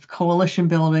of coalition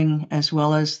building as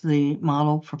well as the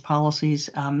model for policies.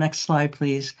 Next slide,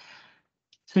 please.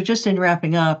 So just in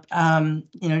wrapping up,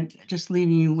 just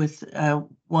leaving you with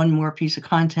one more piece of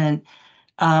content.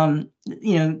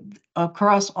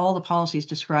 Across all the policies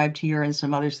described here and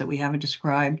some others that we haven't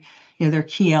described, there are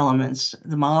key elements.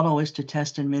 The model is to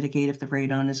test and mitigate if the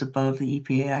radon is above the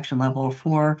EPA action level of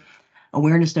 4.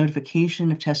 Awareness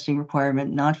notification of testing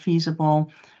requirement not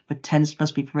feasible, but tenants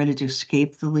must be permitted to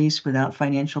escape the lease without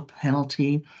financial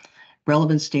penalty.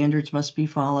 Relevant standards must be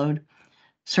followed.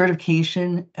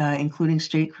 Certification, including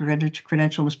state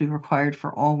credential, must be required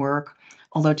for all work,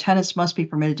 although tenants must be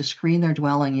permitted to screen their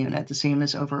dwelling unit, the same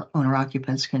as owner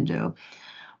occupants can do.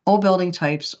 All building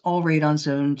types, all radon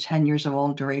zone, 10 years of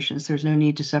all durations. There's no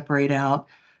need to separate out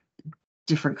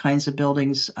different kinds of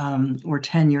buildings or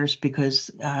tenures,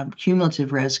 because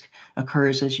cumulative risk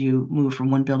occurs as you move from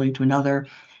one building to another,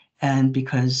 and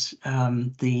because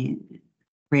the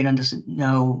radon doesn't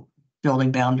know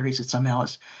building boundaries, it somehow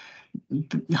is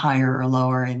higher or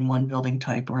lower in one building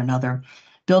type or another.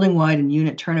 building-wide and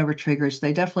unit turnover triggers,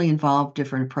 they definitely involve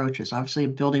different approaches. Obviously, a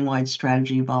building-wide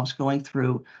strategy involves going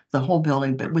through the whole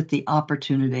building, but with the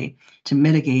opportunity to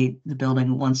mitigate the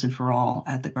building once and for all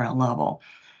at the ground level.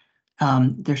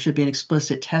 There should be an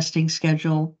explicit testing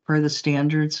schedule per the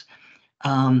standards.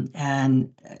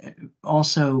 And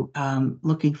also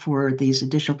looking for these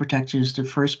additional protections to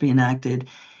first be enacted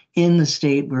in the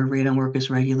state where radon work is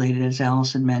regulated, as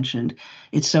Allison mentioned.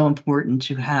 It's so important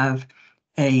to have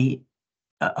a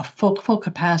full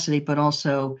capacity, but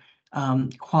also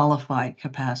qualified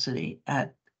capacity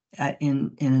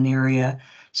in an area,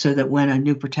 so that when a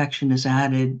new protection is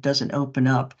added, doesn't open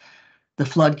up the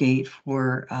floodgate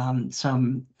for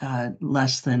some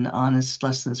less than honest,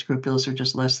 less than scrupulous, or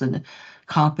just less than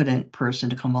competent person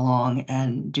to come along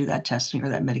and do that testing or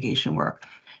that mitigation work.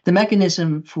 The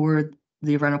mechanism for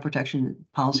the rental protection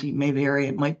policy may vary.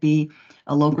 It might be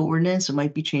a local ordinance, it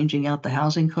might be changing out the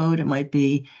housing code, it might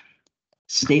be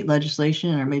state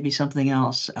legislation, or maybe something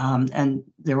else. And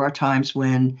there are times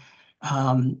when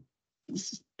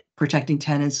protecting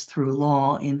tenants through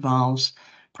law involves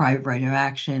private right of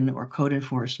action or code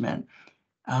enforcement.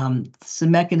 The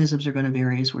mechanisms are going to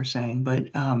vary, as we're saying, but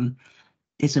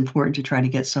it's important to try to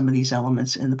get some of these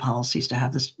elements in the policies to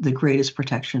have the greatest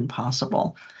protection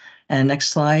possible. And next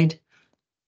slide.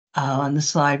 On this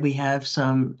slide, we have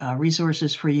some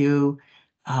resources for you,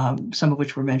 some of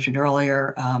which were mentioned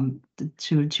earlier.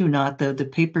 The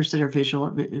papers that are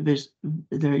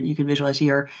that you can visualize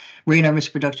here: radon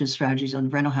risk reduction strategies on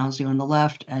rental housing on the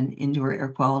left and indoor air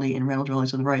quality in rental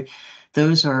dwellings on the right.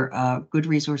 Those are good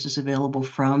resources available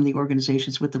from the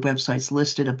organizations with the websites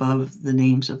listed above the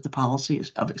names of the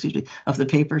policies of the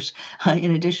papers.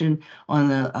 In addition, on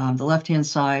the left-hand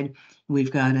side,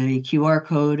 we've got a QR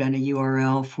code and a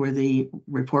URL for the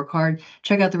report card.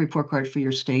 Check out the report card for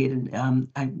your state, and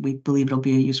we believe it'll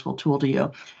be a useful tool to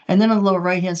you. And then on the lower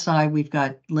right-hand side, we've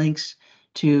got links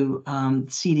to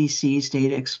CDC's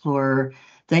Data Explorer.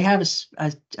 They have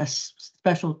a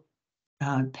special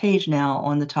page now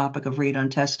on the topic of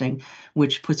radon testing,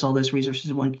 which puts all those resources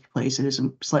in one place. It is a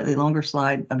slightly longer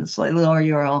slide, a slightly longer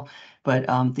URL,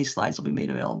 but these slides will be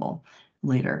made available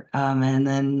later. And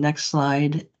then next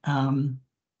slide.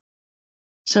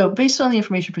 So based on the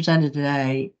information presented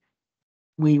today,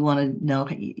 we want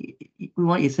you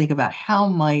to think about how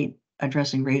might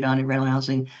addressing radon and rental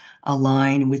housing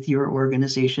align with your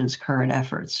organization's current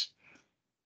efforts,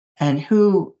 and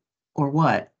who or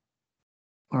what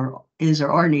or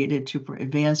are needed to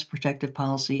advance protective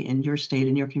policy in your state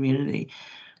and your community.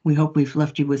 We hope we've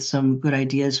left you with some good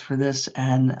ideas for this,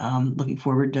 and looking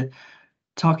forward to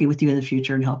talking with you in the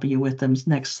future and helping you with them.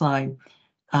 Next slide.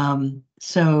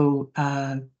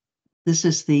 This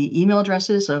is the email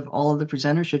addresses of all of the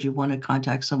presenters should you want to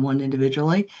contact someone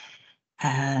individually.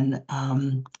 And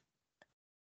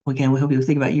again, we hope you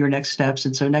think about your next steps.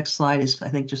 And so next slide is, I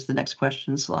think, just the next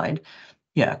question slide.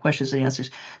 Yeah, questions and answers.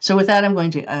 So with that, I'm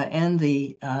going to end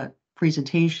the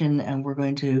presentation, and we're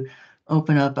going to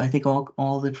open up. I think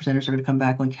all the presenters are going to come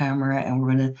back on camera, and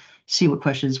we're going to see what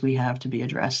questions we have to be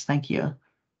addressed. Thank you.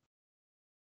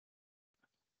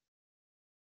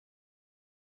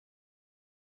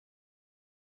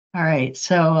 All right,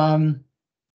 so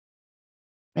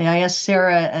may I ask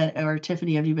Sarah or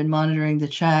Tiffany, have you been monitoring the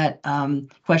chat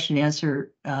question and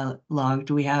answer log?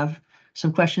 Do we have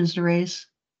some questions to raise?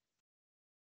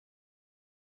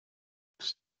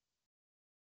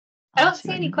 I don't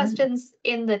see any questions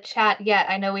in the chat yet.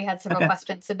 I know we had several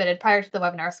questions submitted prior to the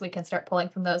webinar, so we can start pulling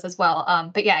from those as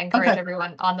well. But yeah, I encourage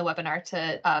everyone on the webinar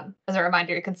to, as a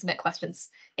reminder, you can submit questions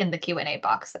in the Q&A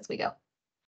box as we go.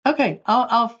 Okay,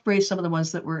 I'll raise some of the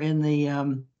ones that were in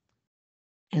the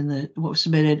what was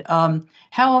submitted.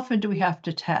 How often do we have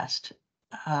to test?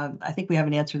 I think we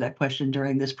haven't answered that question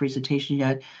during this presentation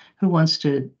yet. Who wants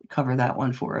to cover that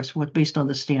one for us? What, based on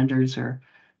the standards, or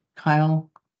Kyle?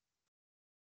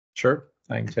 Sure,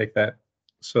 I can take that.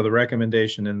 So the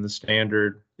recommendation in the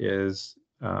standard is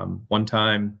one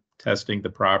time testing the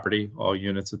property, all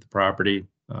units at the property,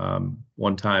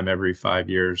 one time every 5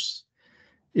 years.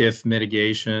 If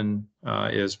mitigation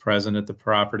is present at the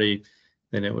property,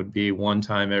 then it would be one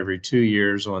time every 2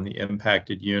 years on the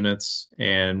impacted units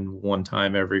and one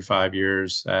time every 5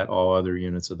 years at all other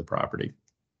units of the property.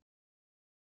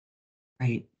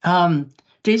 Great.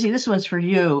 Daisy, this one's for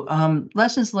you.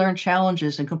 Lessons learned,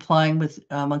 challenges in complying with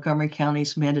Montgomery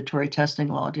County's mandatory testing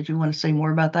law. Did you want to say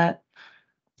more about that?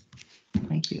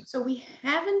 Thank you. So we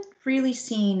haven't really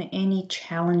seen any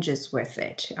challenges with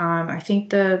it. I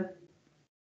think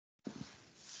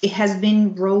it has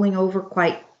been rolling over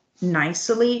quite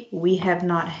nicely. We have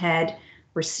not had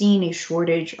or seen a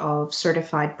shortage of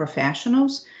certified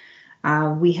professionals.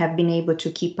 We have been able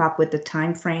to keep up with the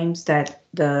timeframes that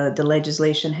the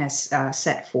legislation has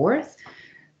set forth.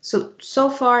 So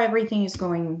far, everything is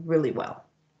going really well.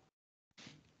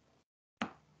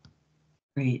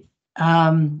 Great.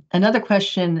 Another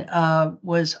question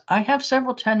was, I have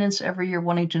several tenants every year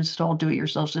wanting to install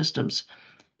do-it-yourself systems.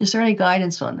 Is there any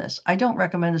guidance on this? I don't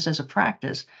recommend this as a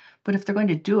practice, but if they're going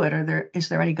to do it, is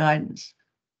there any guidance?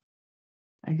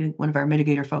 I think one of our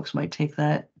mitigator folks might take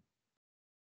that.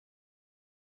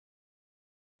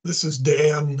 This is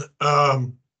Dan.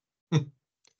 One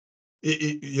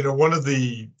of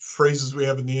the phrases we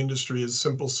have in the industry is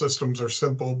simple systems are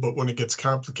simple, but when it gets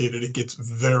complicated, it gets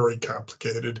very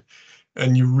complicated.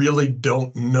 And you really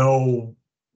don't know,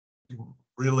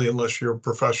 really, unless you're a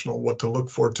professional, what to look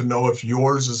for to know if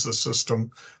yours is the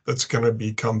system that's going to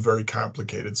become very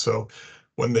complicated. So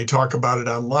when they talk about it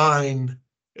online,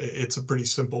 it's a pretty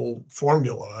simple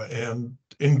formula. And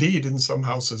indeed, in some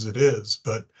houses it is,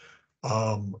 but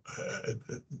I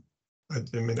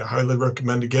mean, I highly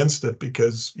recommend against it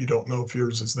because you don't know if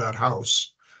yours is that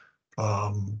house.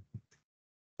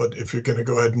 But if you're going to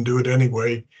go ahead and do it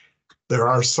anyway, there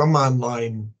are some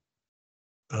online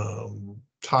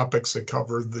topics that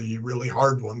cover the really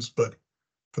hard ones, but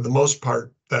for the most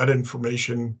part, that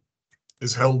information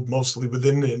is held mostly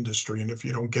within the industry. And if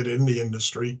you don't get in the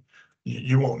industry,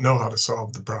 you won't know how to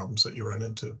solve the problems that you run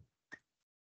into.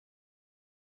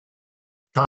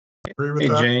 Agree with Hey,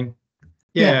 that? Jane.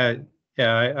 Yeah,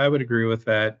 I would agree with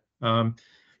that.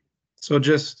 So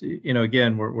just,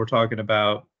 again, we're talking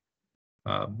about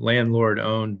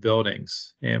landlord-owned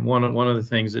buildings, and one of the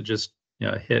things that just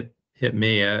hit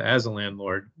me as a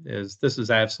landlord is this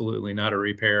is absolutely not a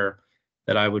repair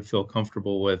that I would feel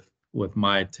comfortable with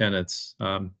my tenants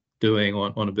doing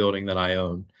on a building that I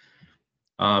own.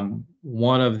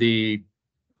 One of the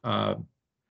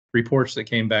reports that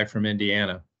came back from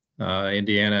Indiana,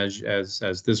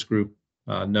 as this group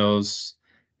knows,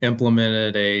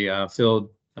 implemented a field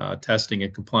testing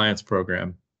and compliance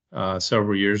program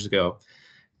several years ago.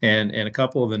 And a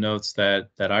couple of the notes that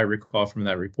I recall from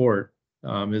that report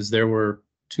is there were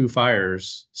 2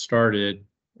 fires started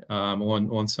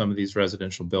on some of these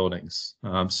residential buildings.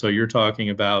 So you're talking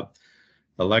about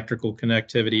electrical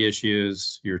connectivity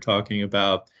issues. You're talking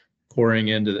about pouring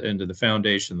into the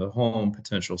foundation of the home,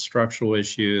 potential structural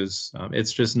issues.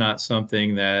 It's just not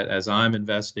something that, as I'm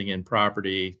investing in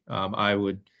property, I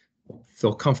would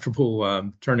feel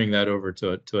comfortable turning that over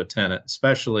to a tenant,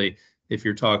 especially if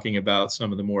you're talking about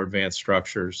some of the more advanced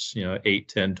structures, 8,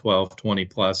 10, 12, 20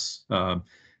 plus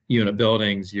unit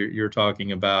buildings. You're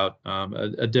talking about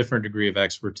a different degree of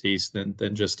expertise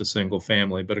than just a single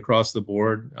family. But across the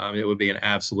board, it would be an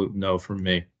absolute no from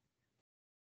me.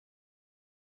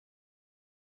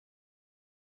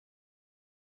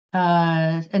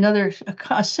 A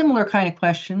similar kind of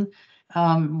question.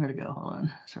 I'm going to go, hold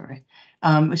on, sorry.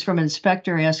 It's from an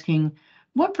inspector asking,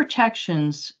 what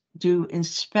protections do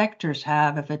inspectors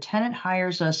have if a tenant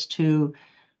hires us to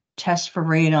test for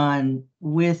radon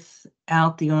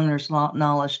without the owner's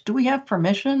knowledge? Do we have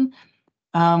permission?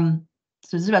 So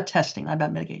this is about testing, not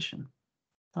about mitigation.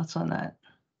 Thoughts on that?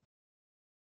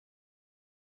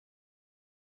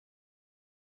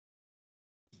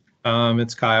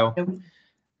 It's Kyle.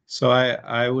 So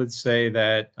I would say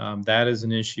that that is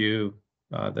an issue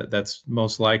that's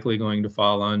most likely going to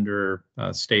fall under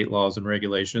state laws and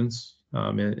regulations.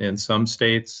 In some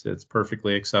states, it's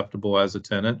perfectly acceptable as a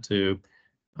tenant to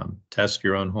test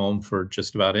your own home for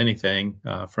just about anything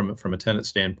from a tenant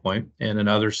standpoint. And in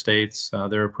other states,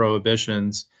 there are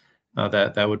prohibitions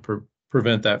that would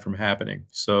prevent that from happening.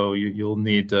 So you'll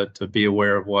need to be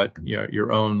aware of what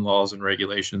your own laws and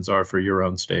regulations are for your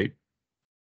own state.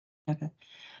 Okay.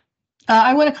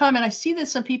 I want to comment. I see that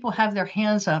some people have their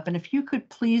hands up, and if you could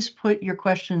please put your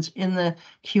questions in the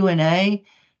Q&A,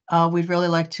 we'd really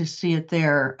like to see it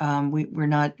there. We're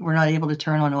not able to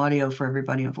turn on audio for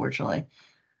everybody, unfortunately.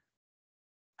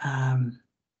 Let's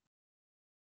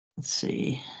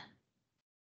see.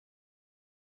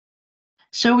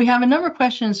 So we have a number of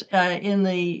questions that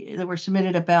were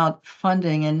submitted about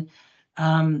funding, and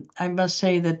I must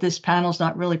say that this panel is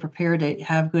not really prepared to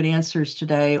have good answers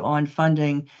today on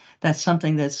funding. That's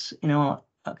something that's a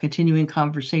continuing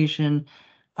conversation.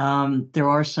 There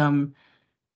are some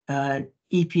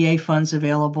EPA funds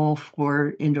available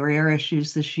for indoor air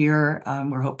issues this year.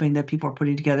 We're hoping that people are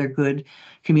putting together good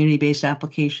community-based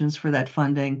applications for that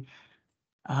funding.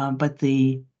 But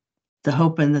the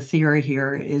hope and the theory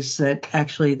here is that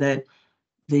actually that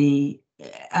the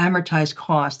amortized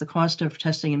cost, the cost of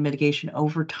testing and mitigation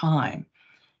over time,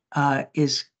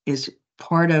 is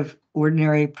part of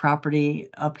ordinary property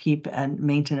upkeep and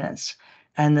maintenance.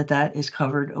 and that is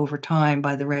covered over time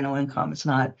by the rental income. It's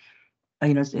not,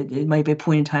 it might be a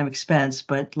point in time expense,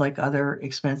 but like other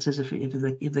expenses, if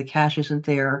the cash isn't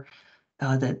there,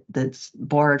 that's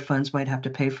borrowed funds might have to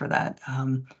pay for that.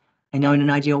 I know in an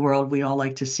ideal world, we'd all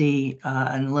like to see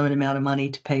an unlimited amount of money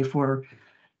to pay for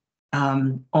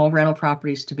all rental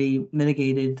properties to be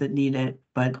mitigated that need it,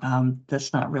 but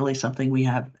that's not really something we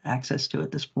have access to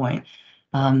at this point.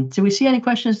 Do we see any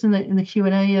questions in the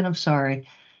Q&A yet? I'm sorry.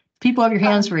 People have your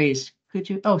hands raised. Could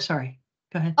you? Oh, sorry.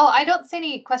 Go ahead. Oh, I don't see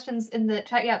any questions in the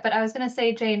chat yet, but I was going to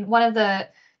say, Jane, one of the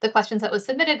questions that was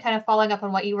submitted, kind of following up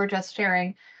on what you were just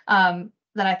sharing,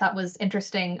 that I thought was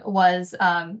interesting was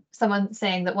someone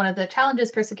saying that one of the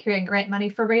challenges for securing grant money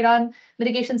for radon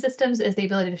mitigation systems is the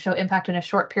ability to show impact in a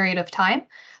short period of time,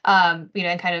 and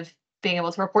kind of being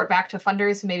able to report back to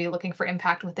funders who may be looking for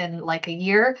impact within like a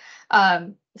year.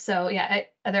 So yeah,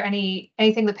 are there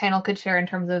anything the panel could share in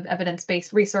terms of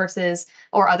evidence-based resources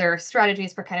or other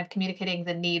strategies for kind of communicating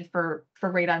the need for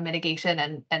radon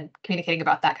mitigation and communicating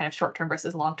about that kind of short-term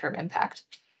versus long-term impact?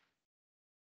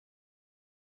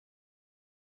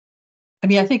 I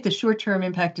mean, I think the short-term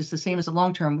impact is the same as the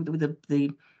long-term.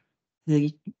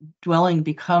 The dwelling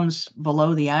becomes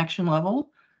below the action level.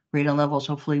 Radon level is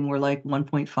hopefully more like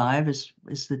 1.5 is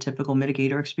the typical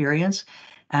mitigator experience.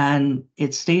 And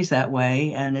it stays that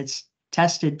way, and it's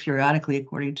tested periodically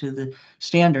according to the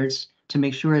standards to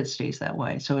make sure it stays that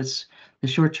way. So it's the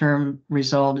short-term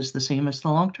result is the same as the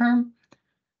long-term.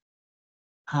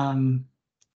 Here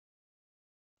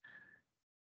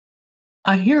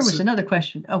was another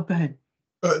question. Oh, go ahead.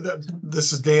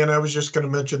 This is Dan. I was just going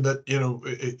to mention that,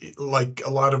 like a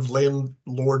lot of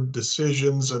landlord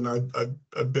decisions, and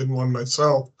I've been one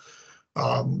myself.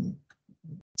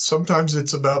 Sometimes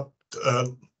it's about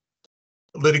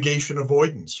litigation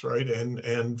avoidance, right?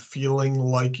 And feeling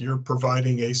like you're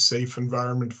providing a safe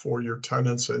environment for your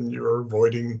tenants and you're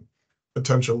avoiding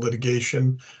potential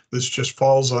litigation. This just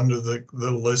falls under the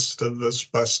list of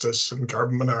asbestos and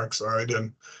carbon monoxide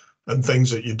and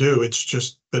things that you do. It's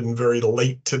just been very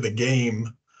late to the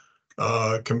game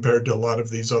compared to a lot of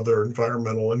these other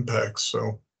environmental impacts.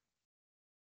 So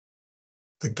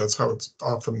I think that's how it's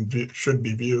often should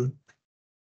be viewed.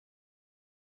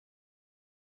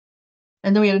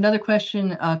 And then we had another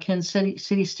question, can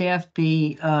city staff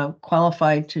be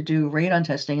qualified to do radon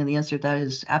testing? And the answer to that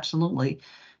is absolutely.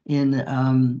 I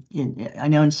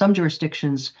know in some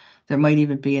jurisdictions, there might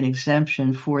even be an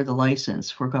exemption for the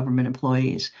license for government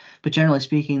employees. But generally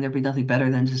speaking, there'd be nothing better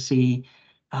than to see,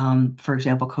 for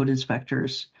example, code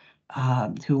inspectors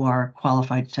who are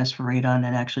qualified to test for radon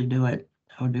and actually do it.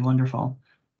 That would be wonderful.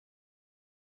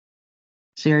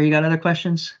 Sarah, you got other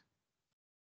questions?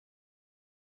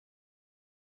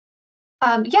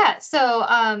 Yeah, so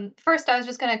first I was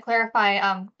just going to clarify,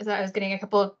 as I was getting a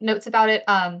couple of notes about it.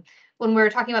 When we were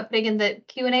talking about putting in the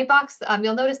Q&A box,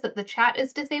 you'll notice that the chat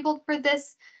is disabled for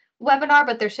this webinar,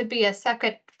 but there should be a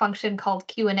second function called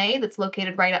Q&A that's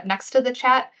located right up next to the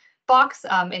chat box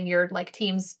in your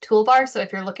Teams toolbar. So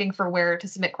if you're looking for where to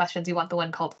submit questions, you want the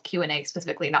one called Q&A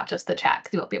specifically, not just the chat,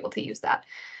 because you won't be able to use that.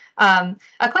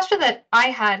 A question that I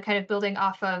had, kind of building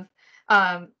off of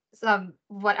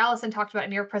what Allison talked about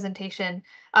in your presentation,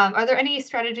 are there any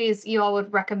strategies you all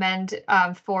would recommend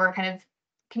for kind of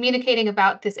communicating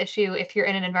about this issue if you're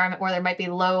in an environment where there might be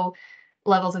low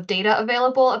levels of data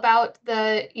available about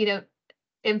the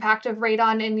impact of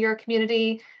radon in your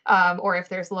community, or if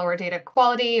there's lower data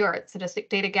quality or statistic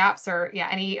data gaps, or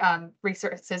any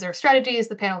resources or strategies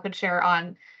the panel could share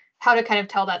on how to kind of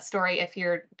tell that story if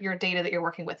your data that you're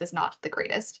working with is not the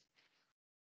greatest?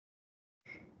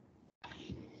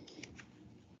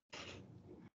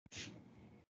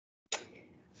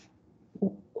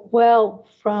 Well,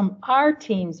 from our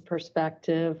team's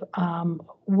perspective,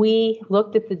 we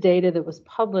looked at the data that was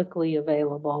publicly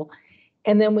available,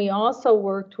 and then we also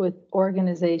worked with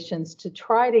organizations to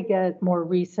try to get more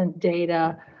recent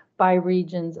data by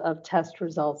regions of test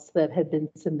results that had been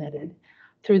submitted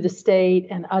through the state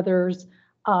and others,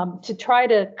 to try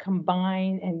to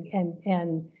combine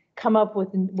and come up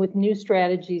with new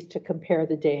strategies to compare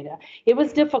the data. It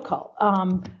was difficult,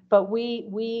 but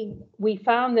we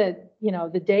found that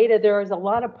the data, there is a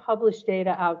lot of published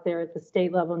data out there at the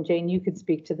state level, and Jane, you could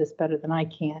speak to this better than I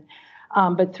can.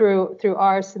 But through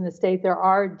ours in the state, there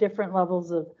are different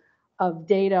levels of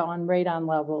data on radon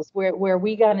levels. Where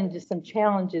we got into some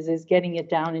challenges is getting it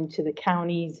down into the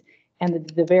counties and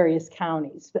the various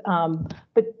counties.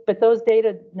 But those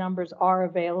data numbers are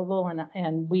available,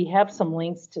 and we have some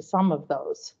links to some of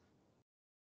those.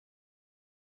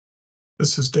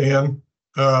 This is Dan.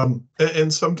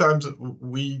 And sometimes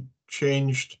we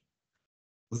changed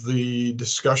the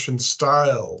discussion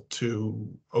style to,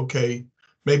 okay,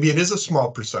 maybe it is a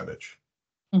small percentage.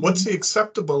 What's the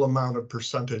acceptable amount of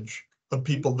percentage of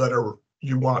people that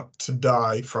you want to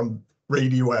die from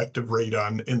radioactive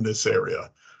radon in this area?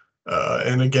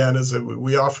 And again,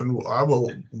 we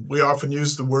often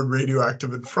use the word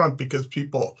radioactive in front because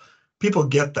people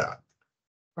get that.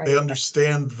 Right. They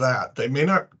understand that. They may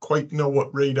not quite know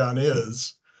what radon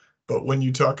is, but when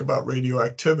you talk about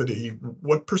radioactivity,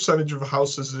 what percentage of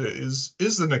houses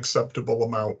is an acceptable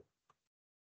amount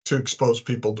to expose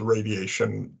people to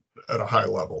radiation at a high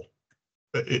level?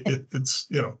 It's,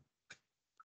 you know.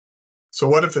 So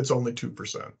what if it's only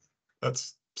 2%?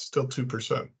 That's still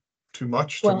 2%. Too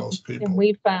much to most people. And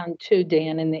we found too,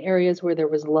 Dan, in the areas where there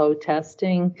was low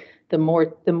testing, the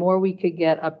more we could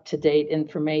get up-to-date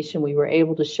information, we were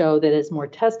able to show that as more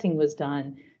testing was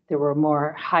done, there were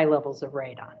more high levels of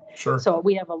radon. Sure. So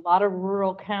we have a lot of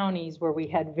rural counties where we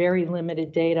had very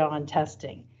limited data on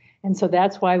testing. And so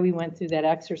that's why we went through that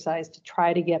exercise to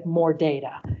try to get more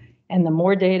data. And the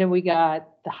more data we got,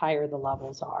 the higher the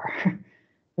levels are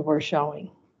that we're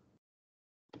showing.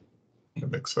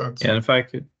 That makes sense. And if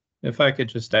I could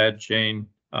just add, Jane,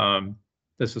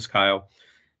 this is Kyle.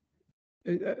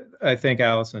 I think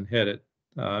Allison hit it.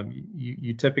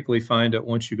 You typically find it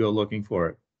once you go looking for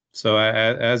it. So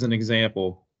as an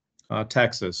example,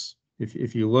 Texas,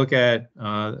 if you look at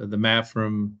the map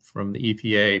from the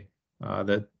EPA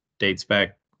that dates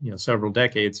back several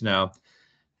decades now,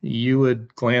 you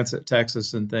would glance at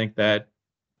Texas and think that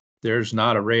there's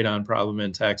not a radon problem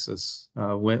in Texas,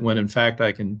 when in fact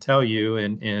I can tell you,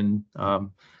 and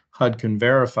HUD can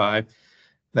verify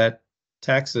that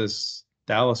Texas,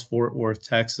 Dallas-Fort Worth,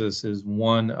 Texas, is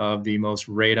one of the most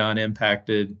radon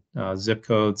impacted zip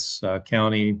codes,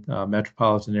 county,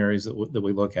 metropolitan areas that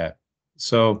we look at.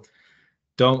 So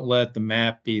don't let the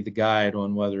map be the guide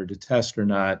on whether to test or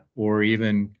not, or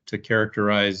even to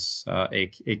characterize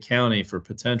a county for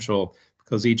potential,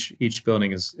 because each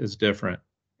building is different.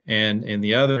 And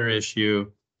the other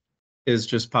issue is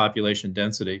just population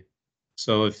density.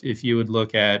 So if you would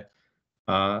look at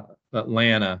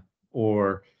Atlanta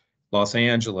or Los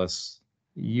Angeles,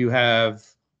 you have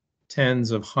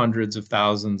tens of hundreds of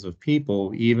thousands of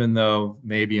people, even though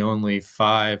maybe only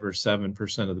 5 or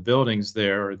 7% of the buildings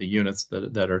there or the units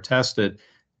that are tested.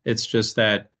 It's just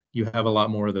that you have a lot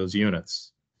more of those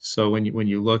units. So when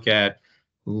you look at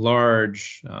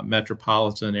large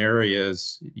metropolitan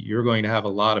areas, you're going to have a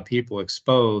lot of people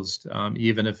exposed,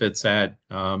 even if it's at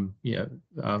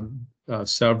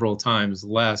several times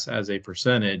less as a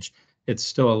percentage. It's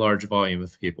still a large volume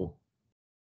of people.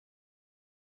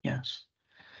 Yes.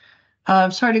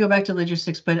 Sorry to go back to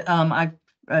logistics, but I've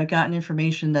gotten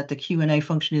information that the Q&A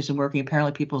function isn't working.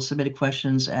 Apparently people submitted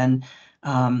questions and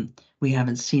we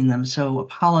haven't seen them. So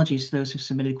apologies to those who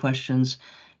submitted questions.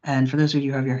 And for those of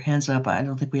you who have your hands up, I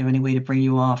don't think we have any way to bring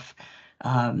you off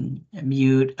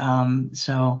mute.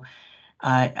 So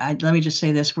let me just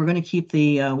say this. We're going to keep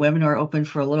the webinar open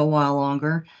for a little while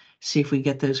longer, see if we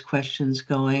get those questions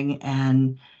going.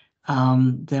 And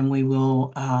then we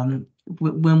will,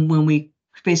 when we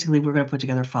basically, we're going to put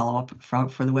together a follow-up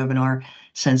for the webinar,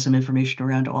 send some information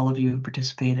around to all of you who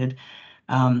participated.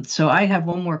 So I have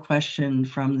one more question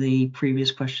from the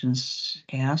previous questions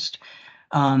asked.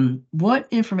 What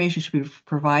information should be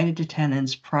provided to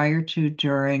tenants prior to,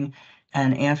 during,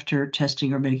 and after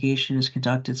testing or mitigation is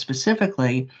conducted?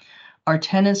 Specifically, are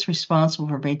tenants responsible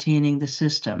for maintaining the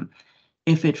system?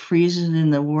 If it freezes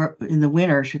in the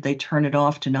winter, should they turn it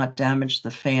off to not damage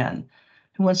the fan?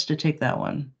 Who wants to take that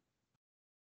one?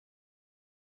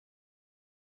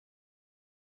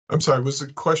 I'm sorry, was the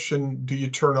question, do you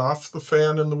turn off the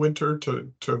fan in the winter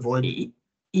to avoid?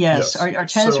 Yes. Are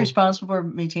tenants So, responsible for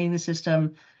maintaining the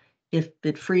system? If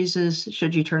it freezes,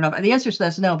 should you turn off? The answer to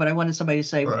that's no, but I wanted somebody to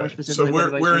say more right. specifically So what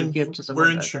advice you would give to someone.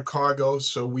 we're in Chicago,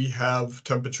 so we have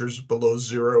temperatures below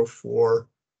 0 for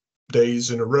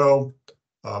days in a row.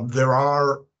 There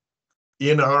are,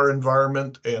 in our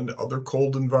environment and other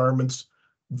cold environments,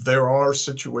 there are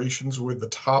situations where the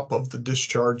top of the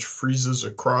discharge freezes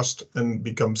across and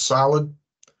becomes solid.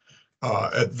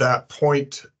 At that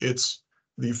point,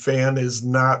 the fan is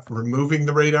not removing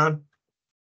the radon.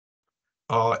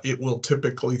 It will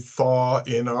typically thaw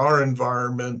in our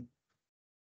environment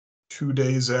 2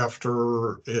 days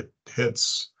after it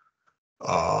hits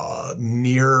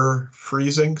near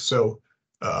freezing. So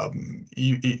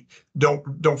you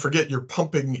don't forget you're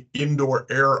pumping indoor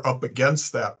air up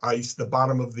against that ice, the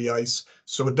bottom of the ice.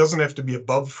 So it doesn't have to be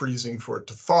above freezing for it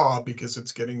to thaw because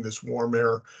it's getting this warm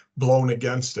air blown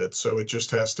against it. So it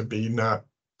just has to be not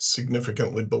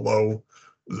significantly below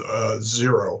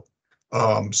 0.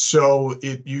 So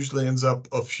it usually ends up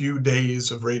a few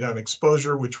days of radon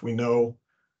exposure, which we know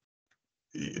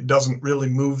it doesn't really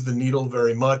move the needle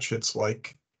very much. It's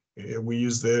like, we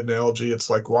use the analogy, it's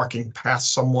like walking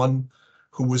past someone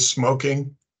who was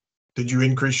smoking. Did you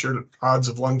increase your odds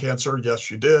of lung cancer?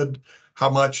 Yes, you did. How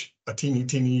much? A teeny,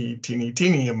 teeny, teeny,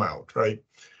 teeny amount, right?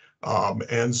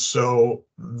 And so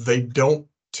they don't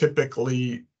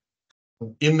typically,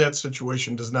 in that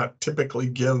situation, does not typically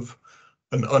give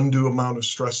an undue amount of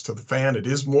stress to the fan. It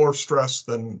is more stress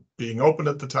than being open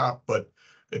at the top, but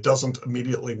it doesn't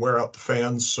immediately wear out the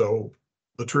fans. So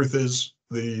the truth is,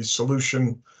 the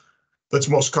solution that's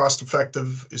most cost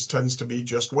effective tends to be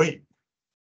just wait.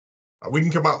 We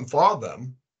can come out and thaw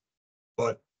them,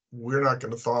 but we're not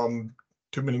going to thaw them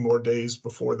too many more days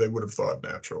before they would have thawed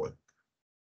naturally.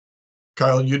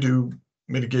 Kyle, you do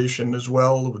mitigation as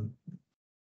well.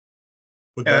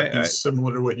 Would that be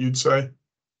similar to what you'd say?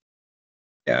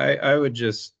 Yeah, I would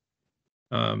just,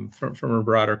 from a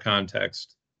broader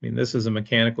context, I mean, this is a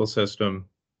mechanical system.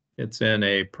 It's in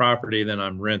a property that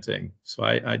I'm renting. So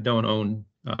I don't own,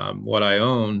 what I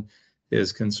own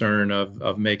is concern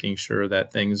of making sure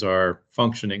that things are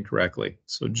functioning correctly.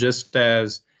 So just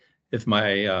as if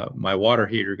my water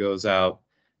heater goes out,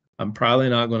 I'm probably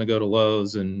not going to go to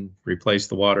Lowe's and replace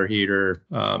the water heater,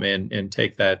 and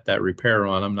take that repair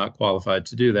on. I'm not qualified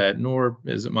to do that, nor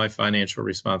is it my financial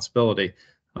responsibility.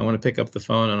 I want to pick up the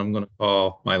phone and I'm going to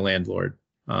call my landlord.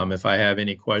 If I have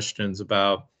any questions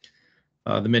about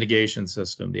the mitigation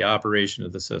system, the operation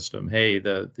of the system, hey,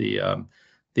 the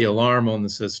alarm on the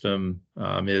system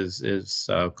is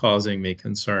causing me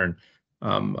concern.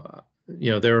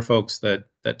 There are folks that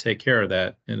take care of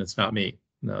that, and it's not me.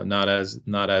 No, not as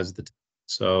the.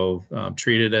 So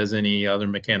treat it as any other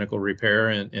mechanical repair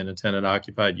in a tenant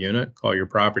occupied unit. Call your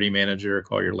property manager,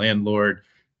 call your landlord,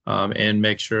 and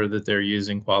make sure that they're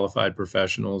using qualified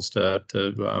professionals to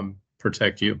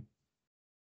protect you.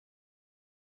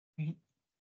 Great.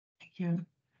 Thank you.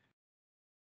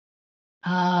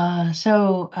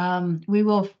 So we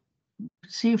will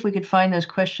see if we could find those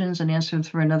questions and answer them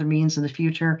through another means in the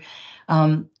future.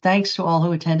 Thanks to all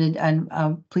who attended, and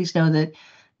please know that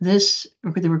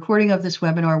the recording of this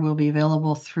webinar will be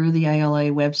available through the ILA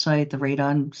website, the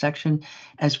Radon section,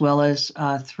 as well as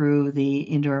through the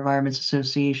Indoor Environments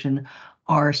Association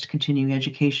ARST continuing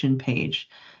education page.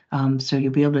 So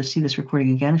you'll be able to see this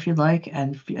recording again if you'd like,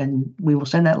 and we will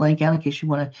send that link out in case you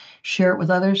want to share it with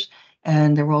others.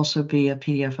 And there will also be a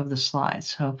PDF of the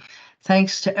slides. So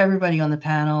thanks to everybody on the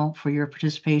panel for your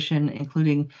participation,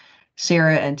 including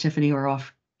Sarah and Tiffany, who are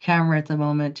off camera at the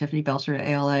moment. Tiffany Belser at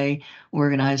ALA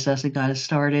organized us and got us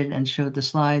started and showed the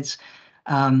slides.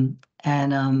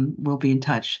 We'll be in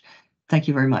touch. Thank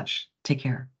you very much. Take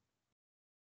care.